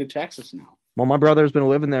moving to Texas now. Well, my brother's been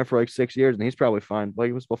living there for like 6 years, and he's probably fine. Well,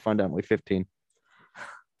 he was supposed to find out at like 15.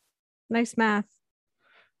 Nice math.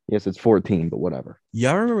 Yes, it's 14, but whatever.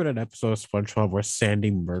 Y'all remember that episode of SpongeBob where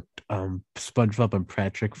Sandy murked SpongeBob and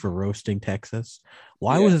Patrick for roasting Texas?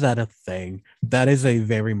 Why Yeah. was that a thing? That is a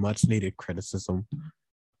very much needed criticism.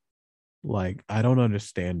 Like, I don't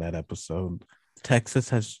understand that episode. Texas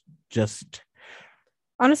has just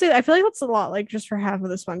Honestly, I feel like that's a lot, like just for half of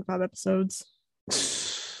the SpongeBob episodes.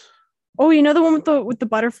 Oh, you know the one with the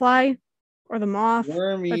butterfly or the moth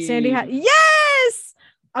Wormy. that Sandy had? Yes.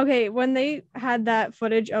 Okay, when they had that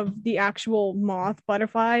footage of the actual moth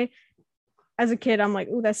butterfly, as a kid, I'm like,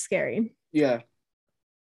 "Ooh, that's scary." Yeah.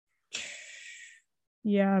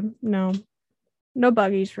 Yeah, no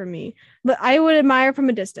buggies for me. But I would admire from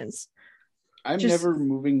a distance. I'm Just- never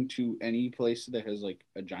moving to any place that has like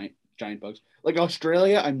a giant bugs. Like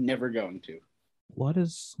Australia, I'm never going to. what?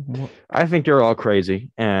 I think you're all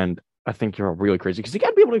crazy, and I think you're all really crazy because you got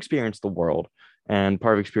to be able to experience the world. And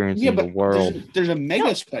part of experiencing Yeah, the but world. there's a mega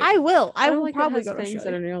No, spike. I will. I don't will like probably it go has to things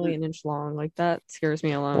that Australia. are nearly an inch long. Like that scares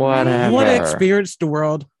me alone. Whatever. Want to experience the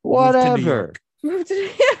world? Move to New Whatever. York. Move to-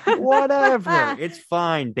 Whatever. It's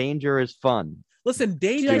fine. Danger is fun. Listen,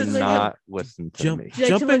 danger you Do guys is like not listen to Jump- me. Do you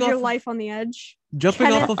like to Jumping live your off- life on the edge? jumping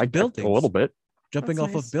Kenneth? off of I, buildings. a little bit. Jumping That's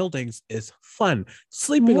off nice. of buildings is fun.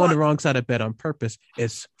 Sleeping on the wrong side of bed on purpose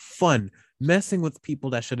is fun. Messing with people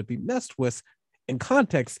that shouldn't be messed with in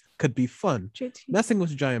context could be fun. JT. Messing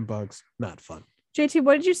with giant bugs, not fun. JT,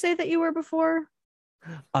 what did you say that you were before?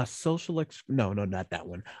 A social no, not that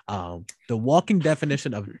one. The walking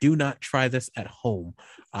definition of do not try this at home.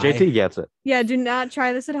 JT gets it. Yeah, do not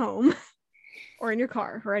try this at home or in your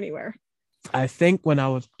car or anywhere. I think when I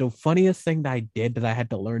was the funniest thing that I did that I had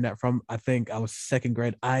to learn that from, I think I was second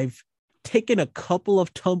grade. I've taken a couple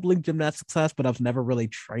of tumbling gymnastics class, but I was never really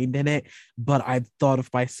trained in it. But I thought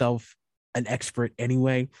of myself an expert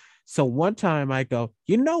anyway. So one time I go,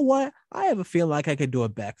 you know what? I have a feeling like I could do a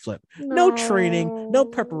backflip. No training, no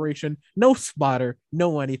preparation, no spotter,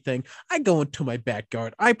 no anything. I go into my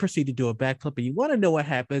backyard. I proceed to do a backflip. And you want to know what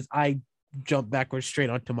happens? I jump backwards straight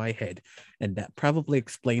onto my head. And that probably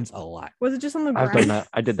explains a lot. Was it just on the I've done ground? that.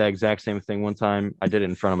 I did that exact same thing one time. I did it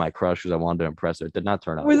in front of my crush because I wanted to impress her. It did not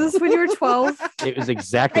turn out. Was well. this when you were 12 It was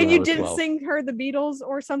exactly. and when I you was didn't 12. sing her the Beatles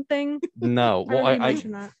or something? No. I Well, remember you I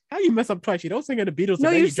mentioned that. How you mess up twice? You don't sing in the Beatles No,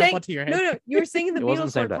 and then you you jump sang. onto your head. No, you were singing the It wasn't the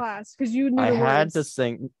Beatles same for time. class because you knew I the had words. to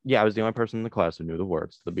sing. Yeah, I was the only person in the class who knew the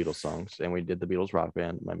words to the Beatles songs, and we did the Beatles rock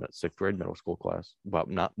band. In my sixth grade middle school class. Well,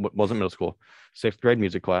 wasn't middle school, sixth grade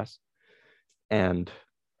music class. And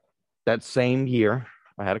that same year,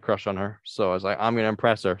 I had a crush on her, so I was like, I'm gonna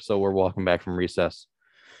impress her. So we're walking back from recess.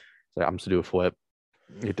 So I'm to do a flip.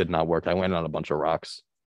 It did not work. I went on a bunch of rocks.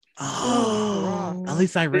 Oh, at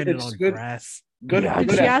least I ran it It's on good. grass. Good. Yeah, Did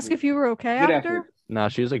good she effort. ask if you were okay Good after? effort. Nah,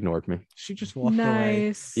 she just ignored me. She just walked away.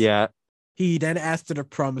 Nice. Yeah, He then asked her to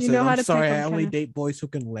promise. You know how I'm to sorry, pick I 'em, only Kenneth. date boys who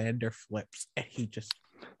can land their flips. And he just,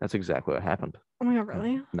 that's exactly what happened. Oh my god,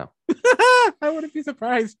 really? I wouldn't be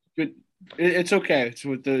surprised. Good. It's okay. It's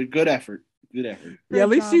with the good effort. Good effort. Yeah, at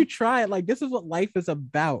Great least job. you try it. Like, this is what life is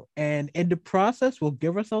about. And in the process, we'll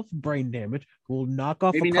give ourselves brain damage. We'll knock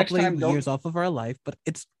off Maybe a next couple time of don't- years off of our life, but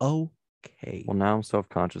it's okay. Well, now I'm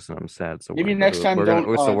self-conscious and I'm sad. So Maybe we're gonna next go time we're gonna,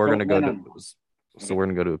 don't, so we're don't gonna go run to. on- So we're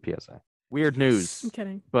gonna go to a PSA. Weird news, I'm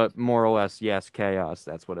kidding. but more or less, yes, chaos.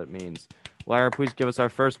 That's what it means. Lyra, please give us our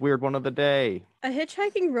first weird one of the day. A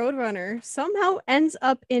hitchhiking roadrunner somehow ends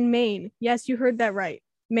up in Maine. Yes, you heard that right.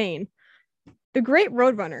 Maine. The Great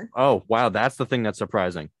Roadrunner. Oh, wow, that's the thing that's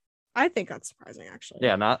surprising. I think that's surprising, actually.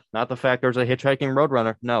 Yeah, not the fact there's a hitchhiking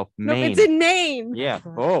Roadrunner. No, No, Maine. it's in Maine. Yeah.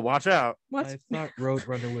 Oh, watch out. What? I thought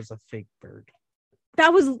Roadrunner was a fake bird.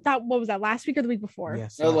 That was that. What was that? Last week or the week before?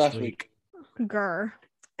 Yes, That was last week. Grr.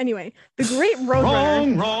 Anyway, the Great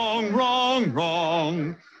Roadrunner.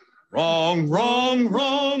 Wrong.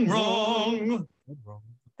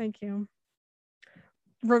 Thank you.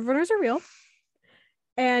 Roadrunners are real,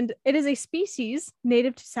 and it is a species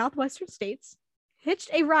native to southwestern states.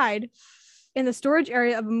 Hitched a ride in the storage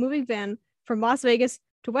area of a moving van from Las Vegas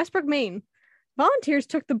to Westbrook, Maine. Volunteers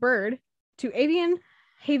took the bird to Avian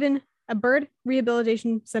Haven, a bird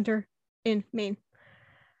rehabilitation center in Maine.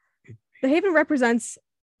 The Haven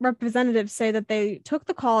representatives say that they took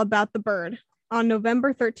the call about the bird on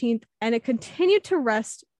November 13th, and it continued to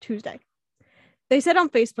rest Tuesday. They said on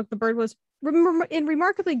Facebook the bird was in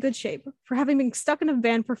remarkably good shape for having been stuck in a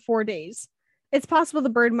van for 4 days. It's possible the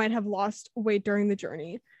bird might have lost weight during the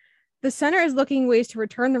journey. The center is looking ways to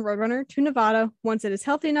return the Roadrunner to Nevada once it is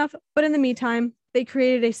healthy enough, but in the meantime, they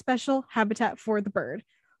created a special habitat for the bird.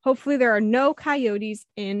 Hopefully there are no coyotes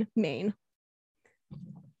in Maine.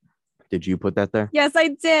 Did you put that there? Yes, I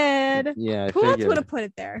did. Yeah, I Who else figured. would have put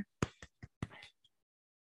it there?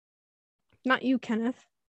 Not you, Kenneth.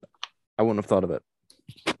 I wouldn't have thought of it.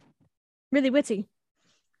 Really witty.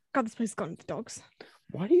 God, this place is going with the dogs.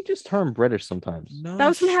 Why do you just turn British sometimes? No, That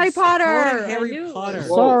was from Harry she's called it Potter. I Harry knew. Potter.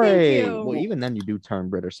 Whoa. Sorry. Thank you. Well, even then you do turn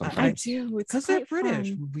British I sometimes. do. It's Because they're quite British.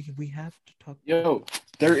 fun. We have to talk. Yo,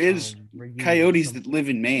 there is coyotes that live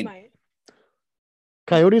in Maine. Might.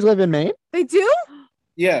 Coyotes live in Maine? They do?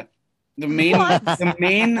 Yeah. The Maine What?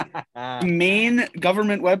 the Maine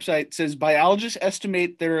government website says biologists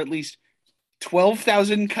estimate there are at least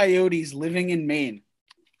 12,000 coyotes living in Maine.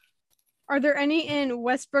 Are there any in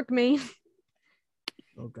Westbrook, Maine?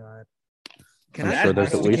 Oh God. Can I'm I sure there's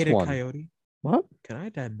at domesticate least a one. coyote? What?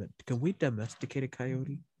 Can we domesticate a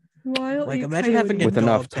coyote? Wild Like eat imagine having coyote. a With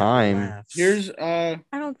enough dog that time. laughs. Here's I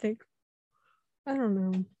don't think. I don't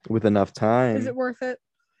know. With enough time. Is it worth it?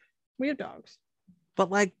 We have dogs.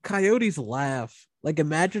 But like coyotes laugh. Like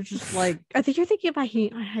imagine just like I think you're thinking of a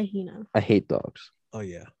hyena. I hate dogs. oh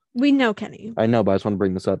yeah. We know, Kenny. I know, but I just want to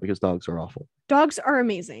bring this up because dogs are awful. Dogs are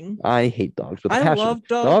amazing. I hate dogs with a I passion. love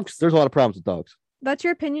dogs. There's a lot of problems with dogs. That's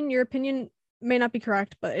your opinion. Your opinion may not be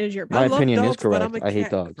correct, but it is your My I opinion. love opinion is dogs, but I'm correct. a I hate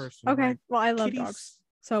cat dogs. person. Okay. Like, Well, I love kitties- dogs.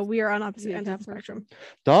 So we are on opposite Yeah, ends of the different. spectrum.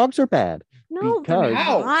 Dogs are bad. No, Because- they're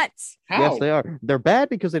How? not. how. Yes, they are. They're bad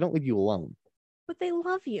because they don't leave you alone. But they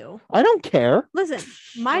love you. I don't care. Listen,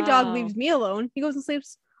 my dog Wow. leaves me alone. He goes and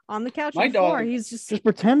sleeps on the couch My on the floor. dog- He's just Just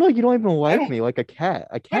pretend like you don't even like don't- me, like a cat.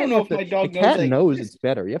 A cat, don't you know have if to- my dog a cat knows I knows exist. it's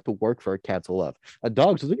better. You have to work for a cat to love. A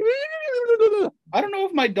dog's just like. I don't know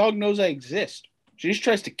if my dog knows I exist. She just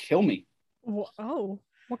tries to kill me. oh,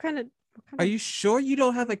 what kind of? Are you sure you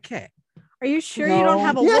don't have a cat? Are you sure you don't No.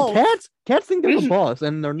 have a Yeah, wolf? cats think they're She the doesn't- boss,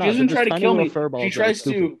 and they're not. She doesn't They're try just to tiny kill little me. furballs She that are tries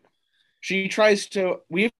stupid. to. She tries to.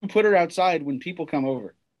 We have to put her outside when people come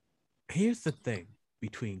over. Here's the thing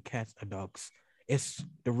between cats and dogs. It's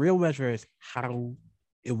the real measure is how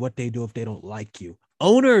and what they do if they don't like you.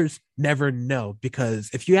 Owners never know because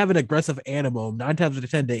if you have an aggressive animal, 9 times out of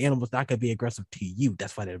 10, the animal's not going to be aggressive to you.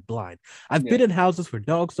 That's why they're blind. I've been in houses where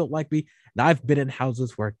dogs don't like me, and I've been in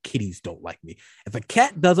houses where kitties don't like me. If a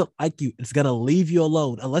cat doesn't like you, it's going to leave you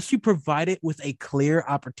alone unless you provide it with a clear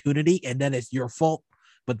opportunity, and then it's your fault,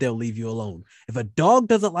 but they'll leave you alone. If a dog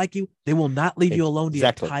doesn't like you, they will not leave you alone the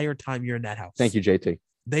Exactly. entire time you're in that house. Thank you, JT.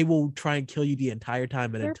 They will try and kill you the entire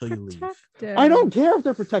time and They're until you leave. protective. I don't care if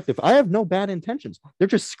they're protective. I have no bad intentions. They're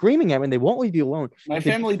just screaming at me and they won't leave you alone. My If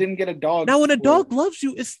they- family didn't get a dog. Now, when a for- dog loves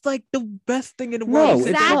you, it's like the best thing in the No, world.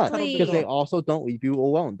 it's not Exactly. because they also don't leave you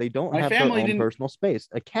alone. They don't My have their family own didn't- personal space.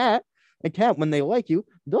 A cat, when they like you,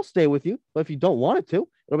 they'll stay with you. But if you don't want it to,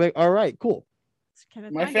 it'll be like, all right, cool.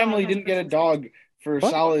 My family didn't get a dog for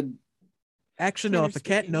What? solid. Actually, no. If a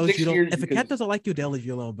cat knows 6 you don't, years if a cat because- doesn't like you, they'll leave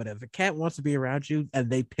you alone. But if a cat wants to be around you and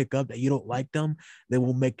they pick up that you don't like them, they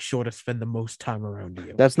will make sure to spend the most time around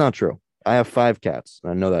you. That's not true. I have 5 cats.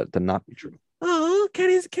 I know that to not be true. Oh,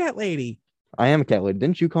 Kenny's a cat lady. I am a cat lady.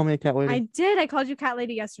 Didn't you call me a cat lady? I did. I called you cat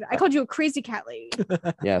lady yesterday. I called you a crazy cat lady.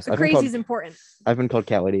 Yes, The I've been, crazy is called, important. I've been called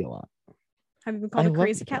cat lady a lot. Have you been I called a love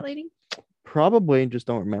crazy the cat cat. lady? Probably just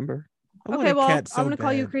don't remember. I want Okay, a well, cat so I'm gonna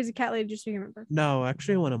call you a bad. crazy cat lady just so you remember. No,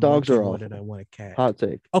 actually, I want a Dogs monkey are more awful. than I want a cat. Hot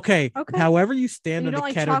take. Okay. Okay. However you And stand you on don't the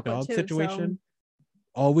like cat or chocolate dog too, situation,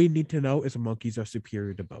 all we need to know is monkeys are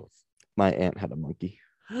superior to both. My aunt had a monkey.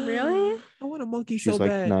 Really? I want a monkey She's so like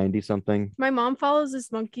bad. 90 something. My mom follows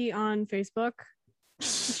this monkey on Facebook.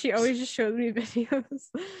 She always just shows me videos.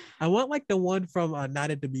 I want like the one from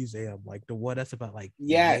Night at the Museum, like the one that's about like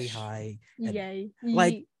Yes. yay high. And, Yay.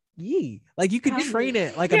 like, Yeet. Yee. Like you can How train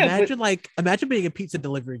it. Like Yeah, imagine being a pizza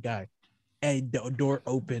delivery guy and the door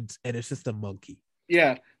opens and it's just a monkey.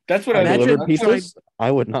 Yeah, that's what I Imagine delivered trying- pizzas.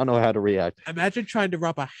 I would not know how to react. Imagine trying to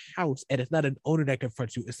rob a house and it's not an owner that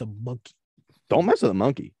confronts you, it's a monkey. Don't mess with a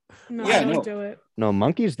monkey. No, Yeah, don't no. do it. No,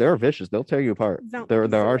 monkeys, they're vicious. They'll tear you apart. Don't There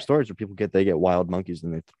do are it. stories where people get wild monkeys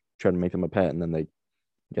and they try to make them a pet and then they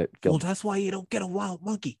get Well, killed. that's why you don't get a wild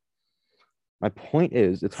monkey. My point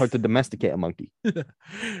is, it's hard to domesticate a monkey.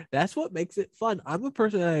 That's what makes it fun. I'm a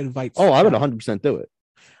person that invites. Oh, I would challenge. 100% do it.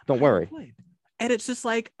 Don't I worry. would. And it's just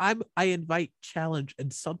like I invite challenge,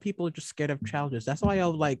 and some people are just scared of challenges. That's why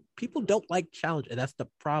I'm like, people don't like challenge, and that's the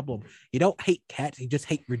problem. You don't hate cats, you just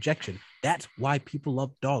hate rejection. That's why people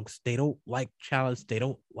love dogs. They don't like challenge, they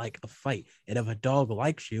don't like a fight. And if a dog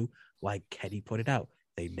likes you, like Kenny put it out,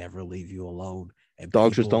 they never leave you alone. And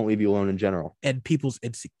Dogs just people- don't leave you alone in general. and people's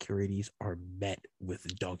insecurities are met with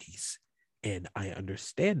doggies. And I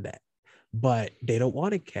understand that. But they don't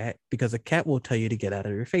want a cat because a cat will tell you to get out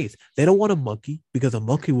of your face. They don't want a monkey because a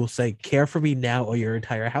monkey will say, care for me now or your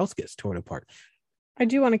entire house gets torn apart. I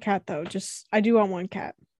do want a cat though. I do want one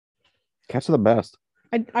cat. Cats are the best.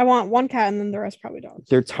 I want one cat and then the rest probably dogs.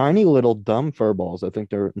 They're tiny little dumb fur balls. I think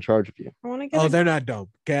they're in charge of you. I want to get. Oh, a- they're not dumb.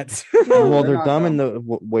 Cats. No, Well, they're they're not dumb in dumb.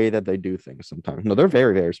 the way that they do things sometimes. No, they're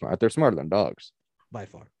very, very smart. They're smarter than dogs. By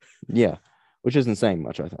far. Yeah, which isn't saying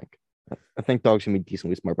much, I think. I think dogs can be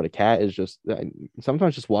decently smart, but a cat is just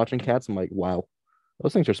sometimes just watching cats, I'm like, wow,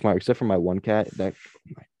 those things are smart, except for my one cat. That,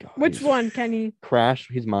 oh my God. Which he's- one, Kenny? Crash,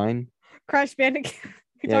 he's mine. Crash Bandicoot.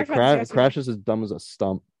 We Yeah, talked about this yesterday. Crash is as dumb as a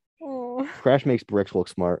stump. Oh, Crash makes bricks look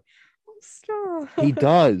smart. stop. He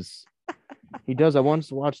does. He does. I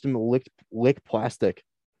once watched him lick plastic.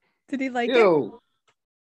 Did he like it? Ew.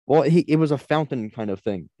 Well, it was a fountain kind of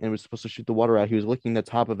thing, and it was supposed to shoot the water out. He was licking the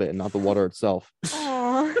top of it and not the water itself.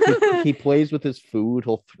 Aw. He plays with his food.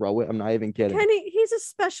 He'll throw it. I'm not even kidding. Kenny, he's a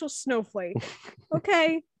special snowflake.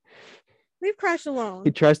 Okay. Leave Crash alone.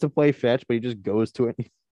 He tries to play fetch, but he just goes to it.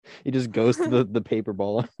 He just goes to the paper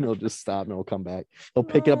ball and he'll just stop and he'll come back. He'll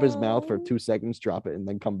pick it up his mouth for No. 2 seconds, drop it, and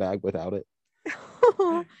then come back without it.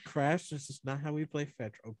 Crash, this is not how we play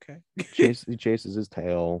fetch, okay? He chases his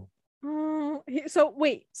tail. Oh, so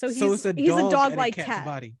wait, so it's he's a and dog-like cat's cat.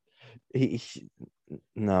 body.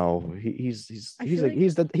 No, he's I feel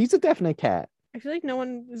like- he's a definite cat. I feel like no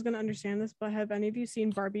one is gonna understand this, but have any of you seen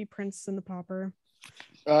Barbie, Prince and the Pauper?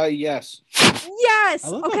 Yes. Yes. I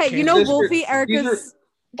love how Okay, you Kenny- know Sister- Wolfie, these are- Erica's.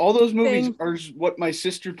 All those movies Thing. are what my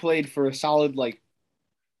sister played for a solid like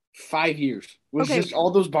 5 years. Was Okay. just all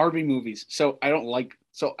those Barbie movies. So I don't like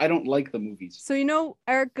the movies. So you know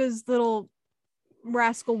Erica's little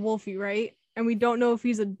rascal Wolfie, right? And we don't know if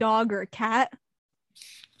he's a dog or a cat.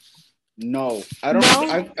 No, I don't.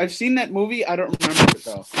 No? I've seen that movie. I don't remember it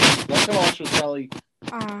though. That's how I was probably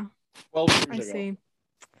Ah, 12 years I ago. see.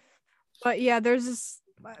 But yeah, there's this.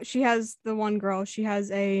 She has the one girl. She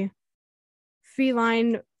has a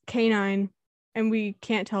feline canine, and we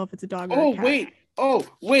can't tell if it's a dog or a cat. Oh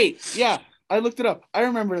wait. Yeah, I looked it up. I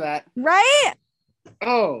remember that. Right?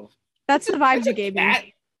 Oh, That's the vibes that's you a gave cat.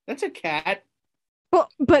 me. That's a cat.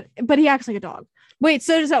 But he acts like a dog. Wait,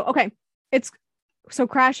 so okay. So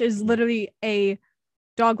Crash is literally a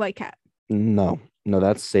dog-like cat. No,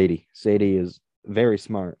 that's Sadie. Sadie is very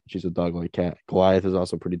smart. She's a dog-like cat. Goliath is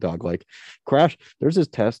also pretty dog-like. Crash, there's this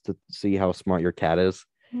test to see how smart your cat is.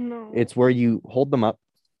 No. It's where you hold them up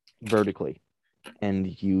vertically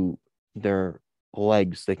and their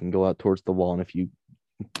legs, they can go out towards the wall. And if you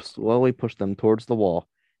slowly push them towards the wall,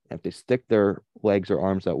 and if they stick their legs or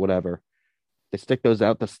arms out, whatever, they stick those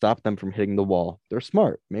out to stop them from hitting the wall. They're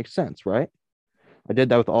smart. Makes sense, right? I did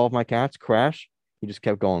that with all of my cats. Crash, he just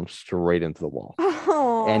kept going straight into the wall.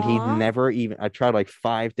 And he Aw. never even, I tried like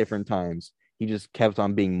 5 different times. He just kept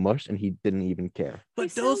on being mushed and he didn't even care. But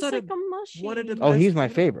He those sounds are like the a mushy. one of the Oh, best he's my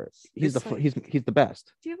things. favorite. He's It's like- he's the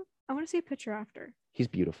best. Do you have, I want to see a picture after. He's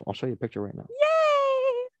beautiful. I'll show you a picture right now.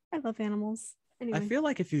 Yay! I love animals. Anyway. I feel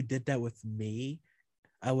like if you did that with me,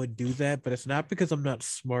 I would do that, but it's not because I'm not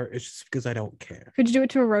smart. It's just because I don't care. Could you do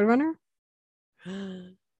it to a roadrunner?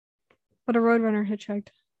 But a roadrunner hitchhiked.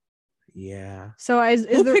 Yeah. So is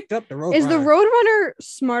Who the picked up the road? is the roadrunner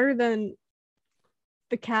smarter than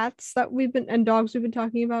the cats that we've been and dogs we've been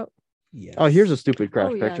talking about? Yeah. Oh, here's a stupid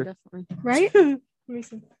Crash Oh yeah, picture. definitely. Right? Let me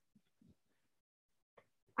see.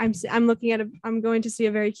 I'm looking at I'm going to see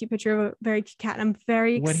a very cute picture of a very cute cat. I'm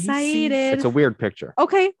very When he sees- excited. It's a weird picture.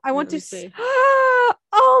 Okay, I want Let to me see. see.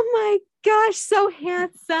 Oh my gosh, so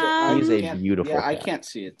handsome. He's a Can't- beautiful Yeah, I cat. can't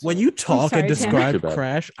see it. When you talk sorry, and Tam. describe Too bad.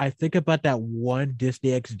 Crash, I think about that one Disney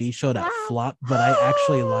XD show that Wow. flopped, but I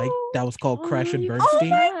actually liked. That was called Oh, Crash and you Bernstein.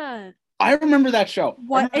 forgot. I remember that show.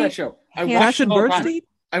 What I remember a that show. I hand- watched Crash it and all the time. Bernstein.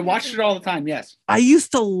 I watched it all the time. Yes. I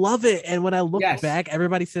used to love it, and when I look Yes. back,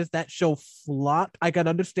 everybody says that show flopped. I can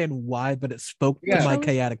understand why, but it spoke Yeah. to my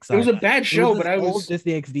chaotic It side. was a bad show, but I old was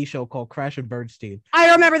Disney XD show called Crash and Bernstein.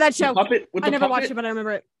 I remember that show. the puppet with I the never puppet, watched it, but I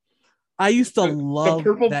remember it. I used to the love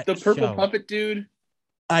purple that purple show. puppet dude.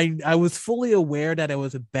 I was fully aware that it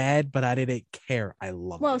was bad, but I didn't care. I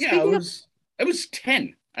loved Well, it. Yeah, Speaking I was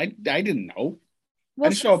 10. I didn't know.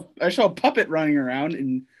 Well, I saw a puppet running around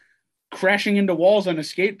and crashing into walls on a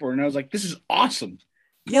skateboard, and I was like, "This is awesome."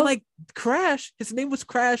 Yeah, like Crash. His name was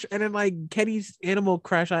Crash, and then like Kenny's animal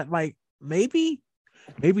Crash. I like maybe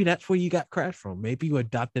that's where you got Crash from. Maybe you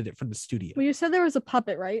adopted it from the studio. well, you said there was a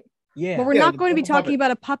puppet, right? Yeah. But we're Yeah, not the going to be purple talking puppet.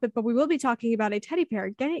 about a puppet, but we will be talking about a teddy bear.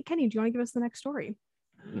 Kenny, do you want to give us the next story?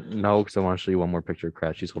 No, because I want to show you one more picture of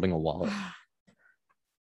Crash. He's holding a wallet.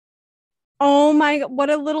 Oh my god, what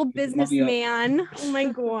a little Love you. businessman. Oh my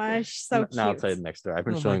gosh, so cute. Now I'll tell you the next story. I've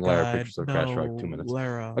been Oh my showing Lara God, pictures of Crash for like 2 no, minutes.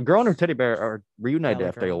 Lara. A girl and her teddy bear are reunited Lara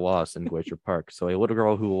after a girl. loss in Glacier Park. So a little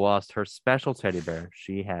girl who lost her special teddy bear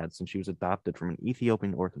she had since she was adopted from an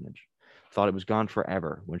Ethiopian orphanage thought it was gone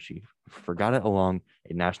forever when she forgot it along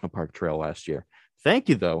a national park trail last year. Thank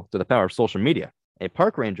you, though, to the power of social media. A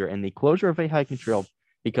park ranger and the closure of a hiking trail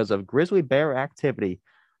because of grizzly bear activity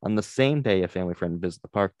on the same day a family friend visited the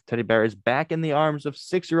park. The teddy bear is back in the arms of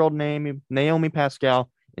 6-year-old Naomi Pascal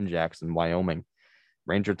in Jackson, Wyoming.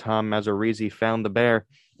 Ranger Tom Mazzarisi found the bear,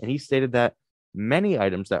 and he stated that many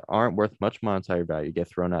items that aren't worth much monetary value get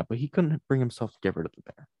thrown out, but he couldn't bring himself to get rid of the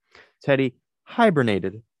bear. Teddy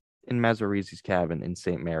hibernated in Mazzarisi's cabin in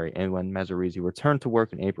St. Mary, and when Mazzarisi returned to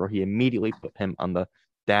work in April, he immediately put him on the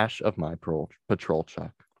dash of my patrol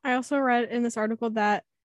truck. I also read in this article that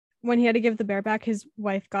when he had to give the bear back, his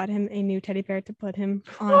wife got him a new teddy bear to put him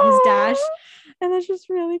on his dash. And that's just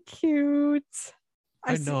really cute.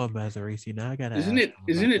 I see- know a Mazzarisi now. I gotta. Isn't ask it him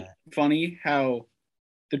isn't about it funny how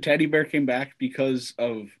the teddy bear came back because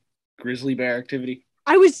of grizzly bear activity?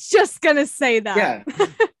 I was just gonna say that. Yeah. that.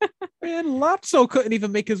 Man, Lotso couldn't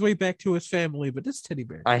even make his way back to his family, but this teddy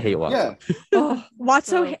bear. I hate Lotso. Yeah. Oh,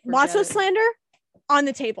 Watso forget it. slander on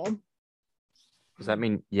the table. Does that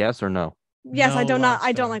mean yes or no? Yes, I No, don't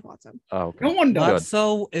I don't Lotso. like Watso. Oh, okay. No one does.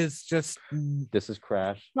 Lotso is just. This is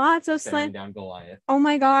Crash. Watso Staring slander. down Goliath. Oh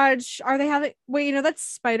my gosh, are they having? Wait, you know that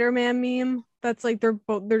Spider-Man meme? That's like they're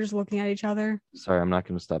just looking at each other. Sorry, I'm not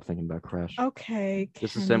going to stop thinking about Crash. Okay.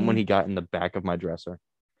 This is him when he Kenny. got in the back of my dresser.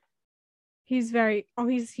 He's very. Oh,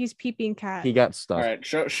 he's peeping cat. He got stuck. All right,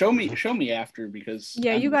 show me after because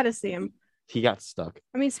Yeah, you I'm- got to see him. He got stuck.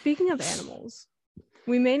 I mean, speaking of animals,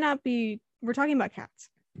 we may not be. We're talking about cats,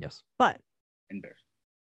 Yes. but and bears.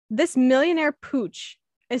 this millionaire pooch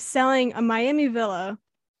is selling a Miami villa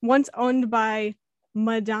once owned by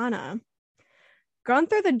Madonna.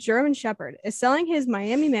 Gunther, the German Shepherd, is selling his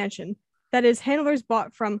Miami mansion that his handlers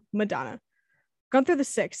bought from Madonna. Gunther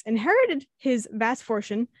VI inherited his vast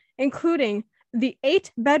fortune, including the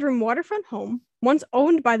 8-bedroom waterfront home once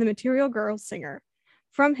owned by the Material Girl singer,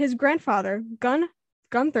 from his grandfather,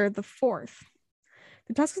 Gunther IV.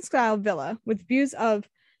 The Tuscan-style villa with views of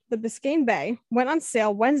the Biscayne Bay went on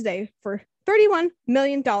sale Wednesday for $31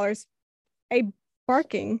 million, a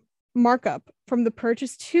barking markup from the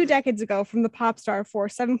purchase 2 decades ago from the pop star for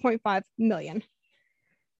 $7.5 million.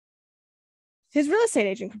 His real estate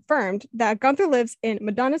agent confirmed that Gunther lives in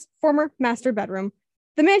Madonna's former master bedroom.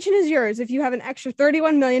 The mansion is yours if you have an extra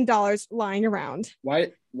 $31 million lying around.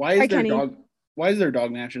 Why Hi, is there Kenny. dog? Why is there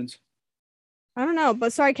dog mansions? I don't know,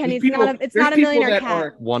 but sorry, Kenny, There's people- it's there's not a people millionaire that cat.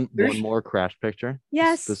 are- One There's- more Crash picture.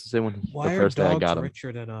 Yes. This is it when Why the are first day I dogs got him.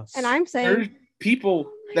 richer than us? And I'm saying There's people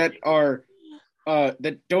that are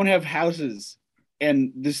that don't have houses,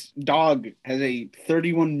 and this dog has a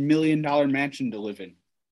 $31 million mansion to live in.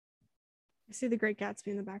 I see the Great Gatsby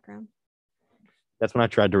in the background. That's when I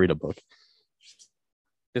tried to read a book.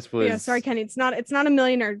 This But was yeah, sorry, Kenny. It's not a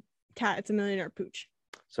millionaire cat. It's a millionaire pooch.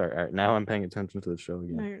 Sorry. All right, now I'm paying attention to the show No,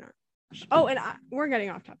 again. you're not. Oh, and we're getting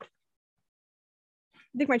off topic.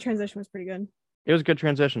 I think my transition was pretty good. It was a good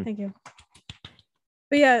transition. Thank you.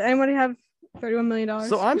 But yeah, anybody have $31 million?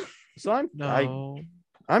 So I'm No.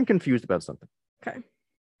 I'm confused about something. Okay.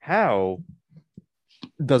 How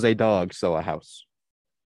does a dog sell a house?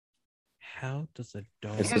 How does a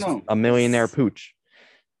dog? It's I don't just know. a millionaire pooch.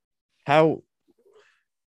 How?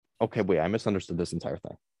 Okay, wait. I misunderstood this entire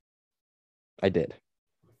thing. I did.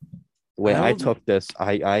 The way I I don't- took this,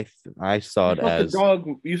 I saw it as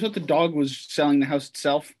You thought the dog was selling the house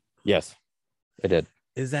itself? yes, I did.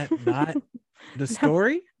 Is that not the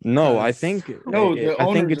story? No, I Because- think No, the I think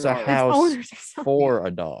owners it's a are. His house owners are selling. for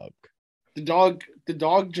a dog. The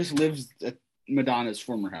dog just lives at Madonna's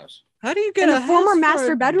former house. How do you get In a the former house for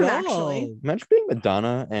master a bedroom, dog? actually. Imagine being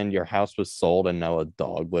Madonna and your house was sold and now a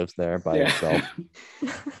dog lives there by itself.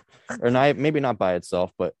 Or not, maybe not by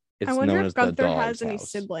itself, but it's I wonder known if as the Gunther dog's has any house.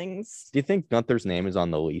 siblings. Do you think Gunther's name is on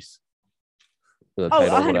the lease? The Oh,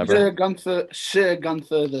 title, 100%. whatever. Sir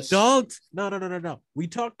Gunther the Dogs? No. We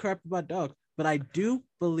talk crap about dogs, but I do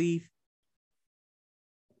believe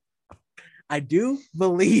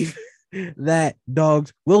that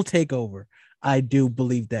dogs will take over. I do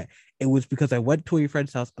believe that. It was because I went to a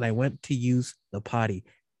friend's house and I went to use the potty.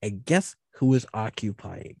 And guess who was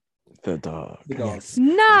occupying? The dog. The dog. Yes.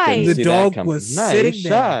 Didn't Nice. The see that dog coming. was Nice sitting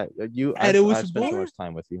there. shot. And it was I spent so more- much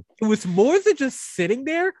time with you. It was more than just sitting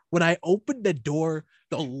there. When I opened the door,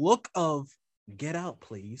 the look of "Get out,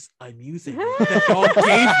 please! I'm using you." The dog gave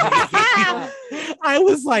me. I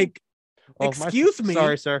was like, Oh, "Excuse me."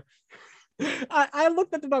 Sorry, sir. I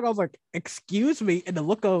looked at the dog. I was like, "Excuse me," and the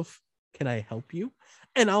look of, "Can I help you?"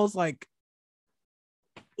 And I was like,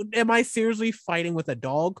 "Am I seriously fighting with a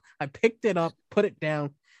dog?" I picked it up, put it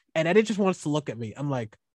down, and then it just wants to look at me. I'm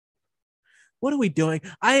like, "What are we doing?"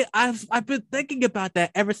 I've been thinking about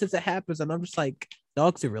that ever since it happens, and I'm just like,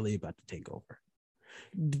 dogs are really about to take over.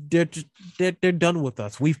 They're done with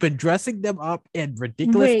us. We've been dressing them up in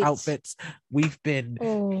ridiculous Wait. outfits. We've been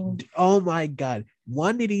Oh. oh my god.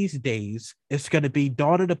 One of these days it's gonna be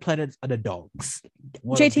Dawn of the Planets of the Dogs.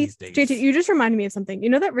 One of these days. JT, you just reminded me of something. You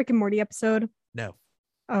know that Rick and Morty episode? No.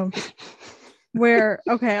 Oh, where,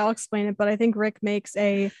 okay, I'll explain it, but I think Rick makes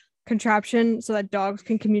a contraption so that dogs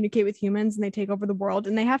can communicate with humans and they take over the world,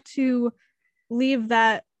 and they have to leave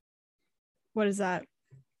that, what is that?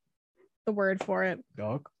 The word for it?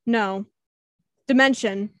 Dog. No.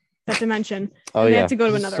 Dimension. That dimension. Oh, And they yeah. have to go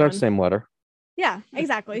to Just another start one. same letter. Yeah,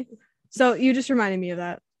 exactly. So you just reminded me of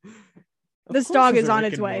that. Of This course dog it's is a on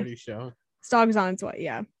Rick its and way. Morty show. This dog is on its way.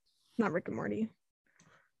 Yeah. Not Rick and Morty.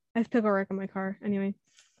 I have Pickle Rick in my car. Anyway.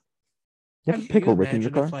 You have Can a pickle Can you Rick in your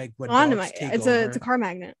imagine car? if, like, when On dogs my, take it's over, a car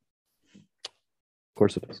magnet. Of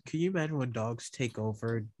course it is. Can you imagine when dogs take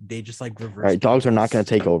over? They just like reverse. All right, dogs are not going to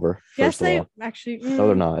people's- take over. Yes, First of they all. actually. No,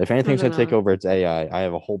 they're not. If anything's they're going to take not. over, it's AI. I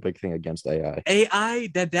have a whole big thing against AI. AI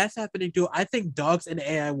that's happening too. I think dogs and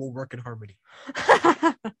AI will work in harmony.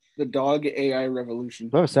 The dog AI revolution.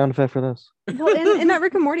 Do I have a sound effect for this? Well, in that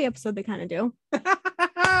Rick and Morty episode, they kind of do. It's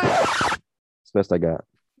the best I got.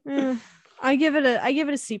 I give it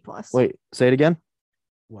a C plus. Wait, say it again.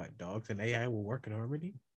 What, dogs and AI will work in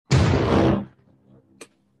harmony?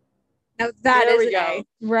 Now that There is we an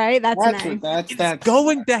go. A, right? That's That's an A. it. That's It's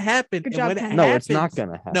going to happen. Good and job, when it Ken. No, happens, it's not going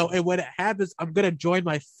to happen. No, and when it happens, I'm gonna join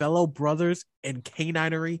my fellow brothers in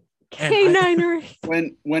caninery. and I-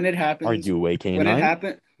 Caninery. when it happens. Are you a when it canine?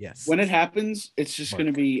 happen Yes. when it happens, it's just going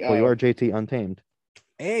to be. Well, you are JT Untamed.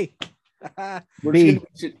 Hey. We're B.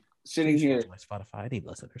 just gonna be sitting Please go here. to my Spotify. I need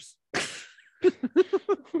listeners.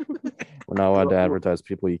 We're not allowed to advertise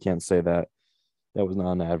people. You can't say that. That was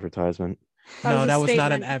not an advertisement. That was No, a that was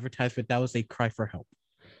not an statement. advertisement. That was a cry for help.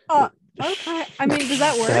 Okay. I mean, does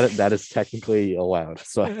that work? That is technically allowed.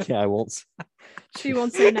 So I won't. She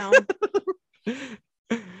won't say no.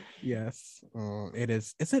 Yes, it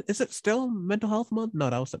is. Is it still Mental Health Month? No,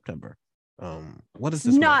 that was September. What is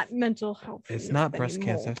this? Not month? mental health. It's month not breast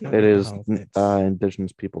anymore. cancer. It's not It mental is health, it's-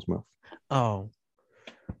 Indigenous Peoples Month. Oh,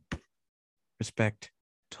 respect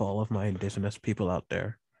to all of my Indigenous people out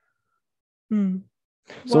there. Hmm.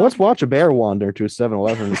 So Well, let's watch a bear wander to a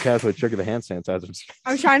 7-Eleven and casually trigger the hand sanitizers.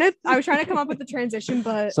 I was trying to come up with the transition,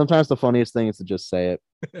 but Sometimes the funniest thing is to just say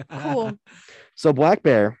it. cool. So Black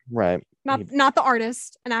Bear, right? Not the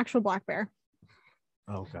artist, an actual black bear.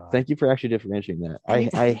 Oh God. Thank you for actually differentiating that. I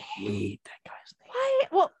Anytime. hate that guy's name. Why?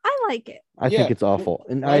 Well, I like it. I Yeah. think it's awful,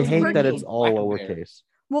 and Why I is hate that Ricky it's all Black Bear? lowercase.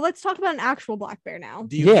 Well, let's talk about an actual black bear now.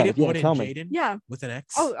 Do you Yeah, hate it more yeah, than tell me. Jaden? Yeah. With an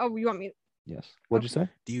X? Oh, you want me? Yes. What'd you say?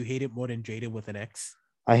 Do you hate it more than Jaden with an X?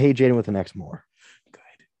 I hate Jaden with an X more. Good.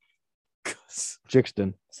 'Cause-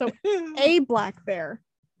 Jixton. So a black bear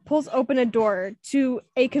pulls open a door to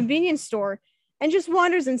a convenience store and just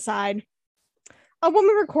wanders inside. A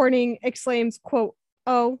woman recording exclaims, quote,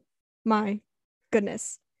 "Oh my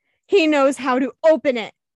goodness. He knows how to open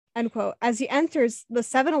it," end quote, as he enters the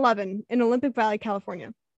 7-Eleven in Olympic Valley,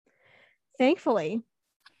 California. Thankfully,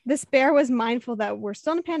 this bear was mindful that we're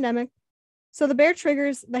still in a pandemic. So the bear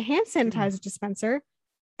triggers the hand sanitizer dispenser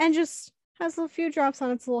and just has a few drops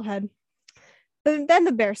on its little head. But then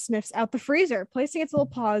the bear sniffs out the freezer, placing its little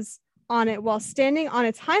paws on it while standing on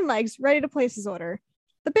its hind legs, ready to place his order.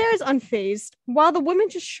 The bear is unfazed, while the woman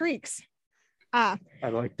just shrieks. Ah,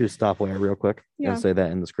 I'd like to stop there real quick Yeah. and say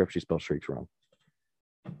that in the script she spelled shrieks wrong.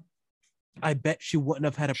 I bet she wouldn't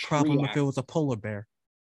have had a problem if Shriak. it was a polar bear.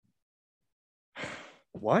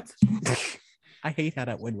 What? I hate how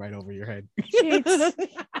that went right over your head. Jeez.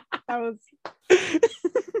 That was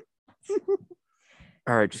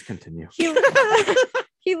All right, just continue.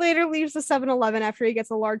 he later leaves the 7-Eleven after he gets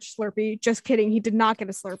a large Slurpee. Just kidding, he did not get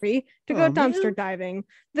a Slurpee to go Oh, dumpster man. diving.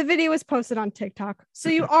 The video was posted on TikTok, so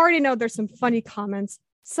you already know there's some funny comments,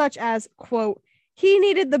 such as, quote, he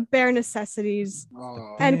needed the bare necessities,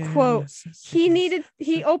 and quote,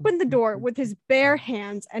 he opened the door with his bare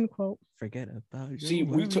hands, end quote. Forget about your See,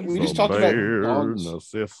 we worries. just talked about dogs.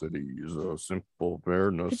 necessities, simple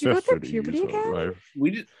bare Did you go through puberty again?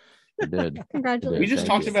 We just I did. Congratulations. we just Thank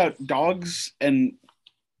talked you. about dogs and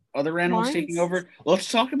other animals Lions? taking over.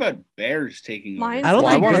 Let's talk about bears taking Lions? over. I don't Well,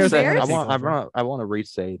 I think want to bears say, are I taking want, over. I want to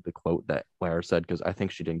re-say the quote that Lara said because I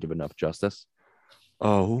think she didn't give enough justice.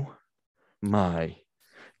 Oh my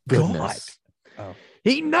goodness! Oh.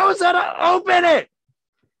 He knows how to open it.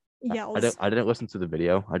 Yells. I didn't listen to the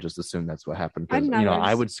video. I just assumed that's what happened. 'Cause, I've you know, never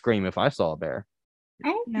I s- would scream if I saw a bear.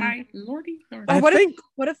 Oh Yeah. my lordy! lordy. Oh, I what think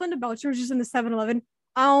if Linda Belcher was just in the 7-Eleven?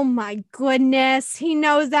 Oh my goodness, he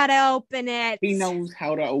knows how to open it. He knows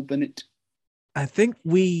how to open it. I think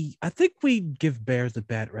we give bears a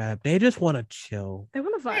bad rap. They just want to chill. They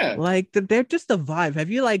want to vibe. Yeah. Like they're just a vibe. Have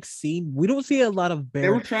you like seen? We don't see a lot of They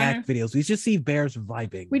bear were attack videos. We just see bears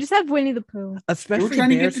vibing. We just have Winnie the Pooh. especially trying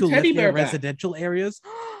to get bears the who live teddy near bear back. residential areas.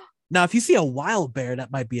 Now, if you see a wild bear,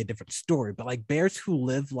 that might be a different story. But like bears who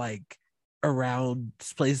live like around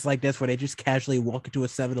places like this where they just casually walk into a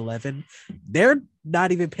 7-Eleven, they're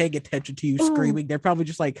not even paying attention to you Ooh. screaming. They're probably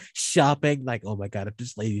just like shopping, like, oh my god, if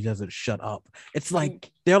this lady doesn't shut up. It's like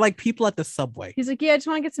they're like people at the subway. He's like, yeah, I just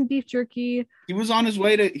want to get some beef jerky. He was on his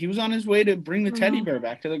way to bring the teddy Oh. bear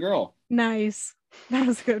back to the girl. Nice. That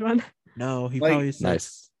was a good one. No, he Like- probably said,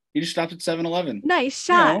 Nice. He just stopped at 7-Eleven. Nice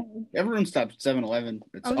shot. Everyone stopped at 7-Eleven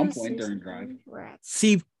at I was some gonna point say during something. drive. Rats.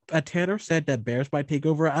 See, Tanner said that bears might take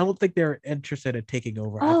over. I don't think they're interested in taking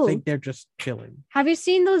over. Oh. I think they're just chilling. Have you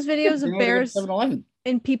seen those videos Bring of her to bears 7-Eleven.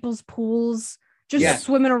 in people's pools just Yeah.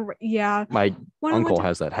 swimming around? Yeah. My When I went uncle to-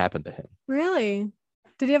 has that happen to him. Really?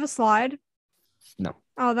 Did he have a slide? No.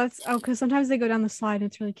 Oh, because sometimes they go down the slide. And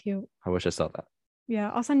it's really cute. I wish I saw that.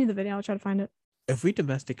 Yeah, I'll send you the video. I'll try to find it. If we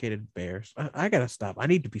domesticated bears, I gotta stop. I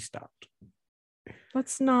need to be stopped.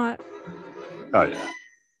 Let's not. Oh yeah,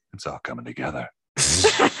 it's all coming together.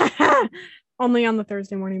 Only on the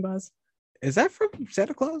Thursday morning buzz. Is that from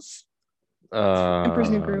Santa Claus? Emperor's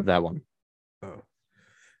New Groove. That one.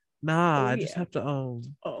 Nah, Oh, I just yeah. have to Oh,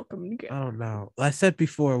 come I again. don't know. I said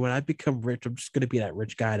before, when I become rich, I'm just gonna be that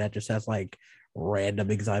rich guy that just has like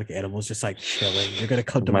random exotic animals just like chilling. You're gonna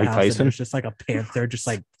come to my Mike house Tyson? and there's just like a panther, just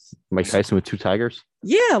like Mike Tyson with 2 tigers.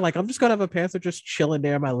 yeah, like I'm just gonna have a panther just chilling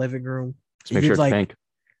there in my living room. Just make He's sure it's like, pink.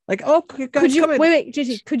 like, oh, guys, Could you come in. wait,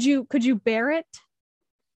 JT? Could you bear it?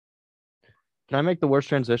 Can I make the worst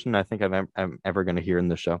transition I think I'm ever going to hear in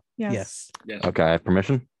this show? Yes. Yes. Okay, I have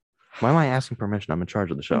permission. Why am I asking permission? I'm in charge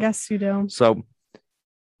of the show. I guess you do. So,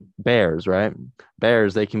 bears, right?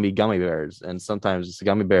 Bears, they can be gummy bears, and sometimes it's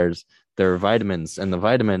gummy bears. They're vitamins, and the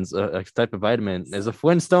vitamins, a type of vitamin, is a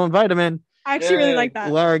Flintstone vitamin. I actually really Yay. like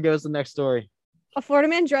that. Laura goes to the next story. A Florida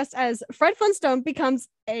man dressed as Fred Flintstone becomes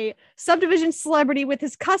a subdivision celebrity with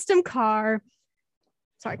his custom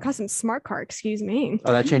smart car, excuse me.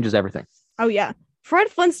 Oh, that changes everything. Oh, yeah. Fred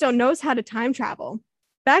Flintstone knows how to time travel.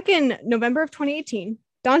 Back in November of 2018,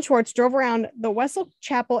 Don Schwartz drove around the Wessel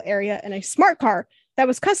Chapel area in a smart car that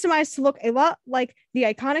was customized to look a lot like the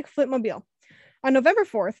iconic Flintmobile. On November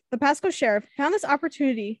 4th, the Pasco sheriff found this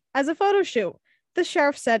opportunity as a photo shoot. The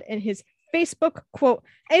sheriff said in his Facebook, quote,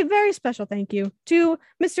 a very special thank you to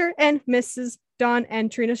Mr. and Mrs. Don and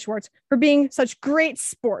Trina Schwartz for being such great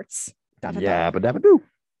sports. Dot, dot, Yeah, dot. but do.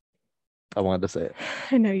 I wanted to say it.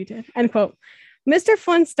 I know you did. End quote. Mr.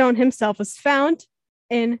 Flintstone himself was found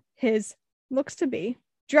in his looks to be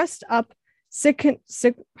dressed up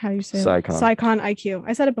how do you say it? Sycon. IQ.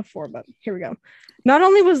 I said it before, but here we go. Not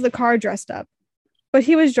only was the car dressed up, but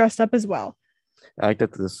he was dressed up as well. I like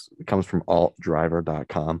that this comes from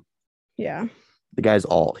altdriver.com. Yeah. The guy's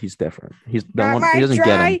alt. He's different. He's the Got one. my He doesn't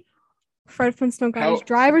get him. Fred Flintstone got How- his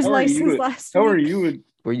driver's how are you license with- last How are week. you?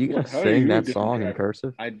 Were you gonna How are sing you that doing song in that?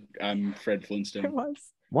 cursive? I'm Fred It Flintstone. was.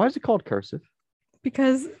 Why is it called cursive?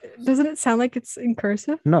 Because doesn't it sound like it's in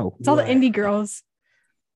cursive? No. It's all the Right. indie girls.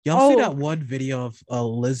 Y'all see Oh. that one video of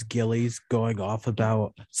Liz Gillies going off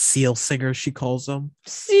about seal singers, she calls them?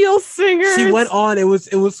 Seal singers. She went on, it was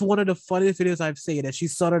one of the funniest videos I've seen, and she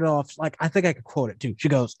started off like, I think I could quote it too. She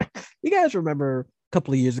goes, you guys remember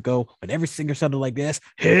couple of years ago when every singer sounded like this.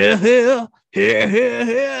 Here, here, here, here,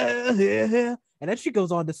 here, here, here. And then she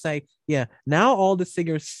goes on to say, yeah, now all the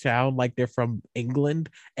singers sound like they're from England.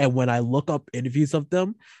 And when I look up interviews of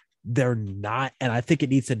them, they're not. And I think it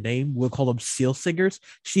needs a name. We'll call them seal singers.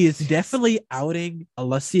 She is definitely outing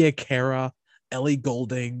Alessia Cara, Ellie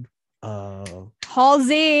Goulding,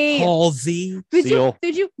 Halsey. Halsey. Seal.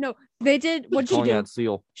 Did you? No, they did. What she Calling did? out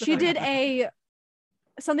Seal. She did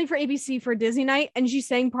something for ABC for Disney Night, and she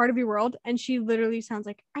sang "Part of Your World," and she literally sounds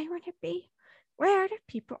like "I want to be where the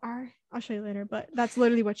people are." I'll show you later, but that's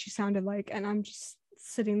literally what she sounded like, and I'm just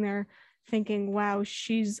sitting there thinking, "Wow,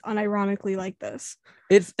 she's unironically like this."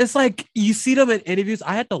 It's like you see them in interviews.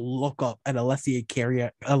 I had to look up an Alessia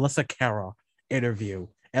Cara interview,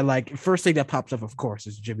 and like first thing that pops up, of course,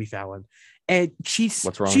 is Jimmy Fallon. And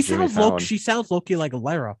What's wrong with Jimmy Fallon? She sounds low-key like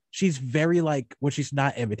Lara. She's very like when she's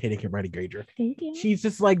not imitating Hermione Granger. Thank you. She's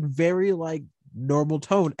just like very like normal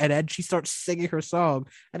tone, and then she starts singing her song,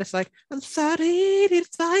 and it's like, I'm sorry if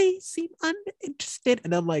I seem uninterested,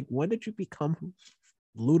 and I'm like, when did you become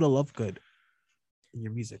Luna Lovegood in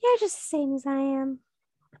your music? You're just the same as I am.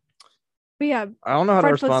 But yeah, I don't know how to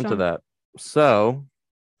Fred respond to Flintstone. that. So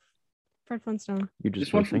Fred Flintstone. you just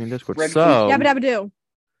This one put thing in from Discord. Fred So Yabba dabba do.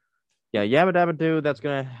 yeah, yabba dabba do. That's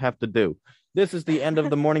gonna have to do. This is the end of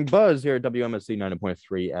the morning buzz here at WMSC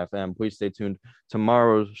 90.3 FM. Please stay tuned.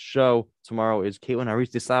 Tomorrow's show. Tomorrow is Caitlin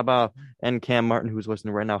Ariste Saba and Cam Martin, who's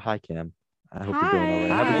listening right now. Hi, Cam. I hope you're doing all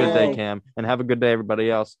right. Have a good day, Hi. Cam, and have a good day,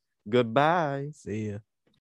 everybody else. Goodbye. See ya.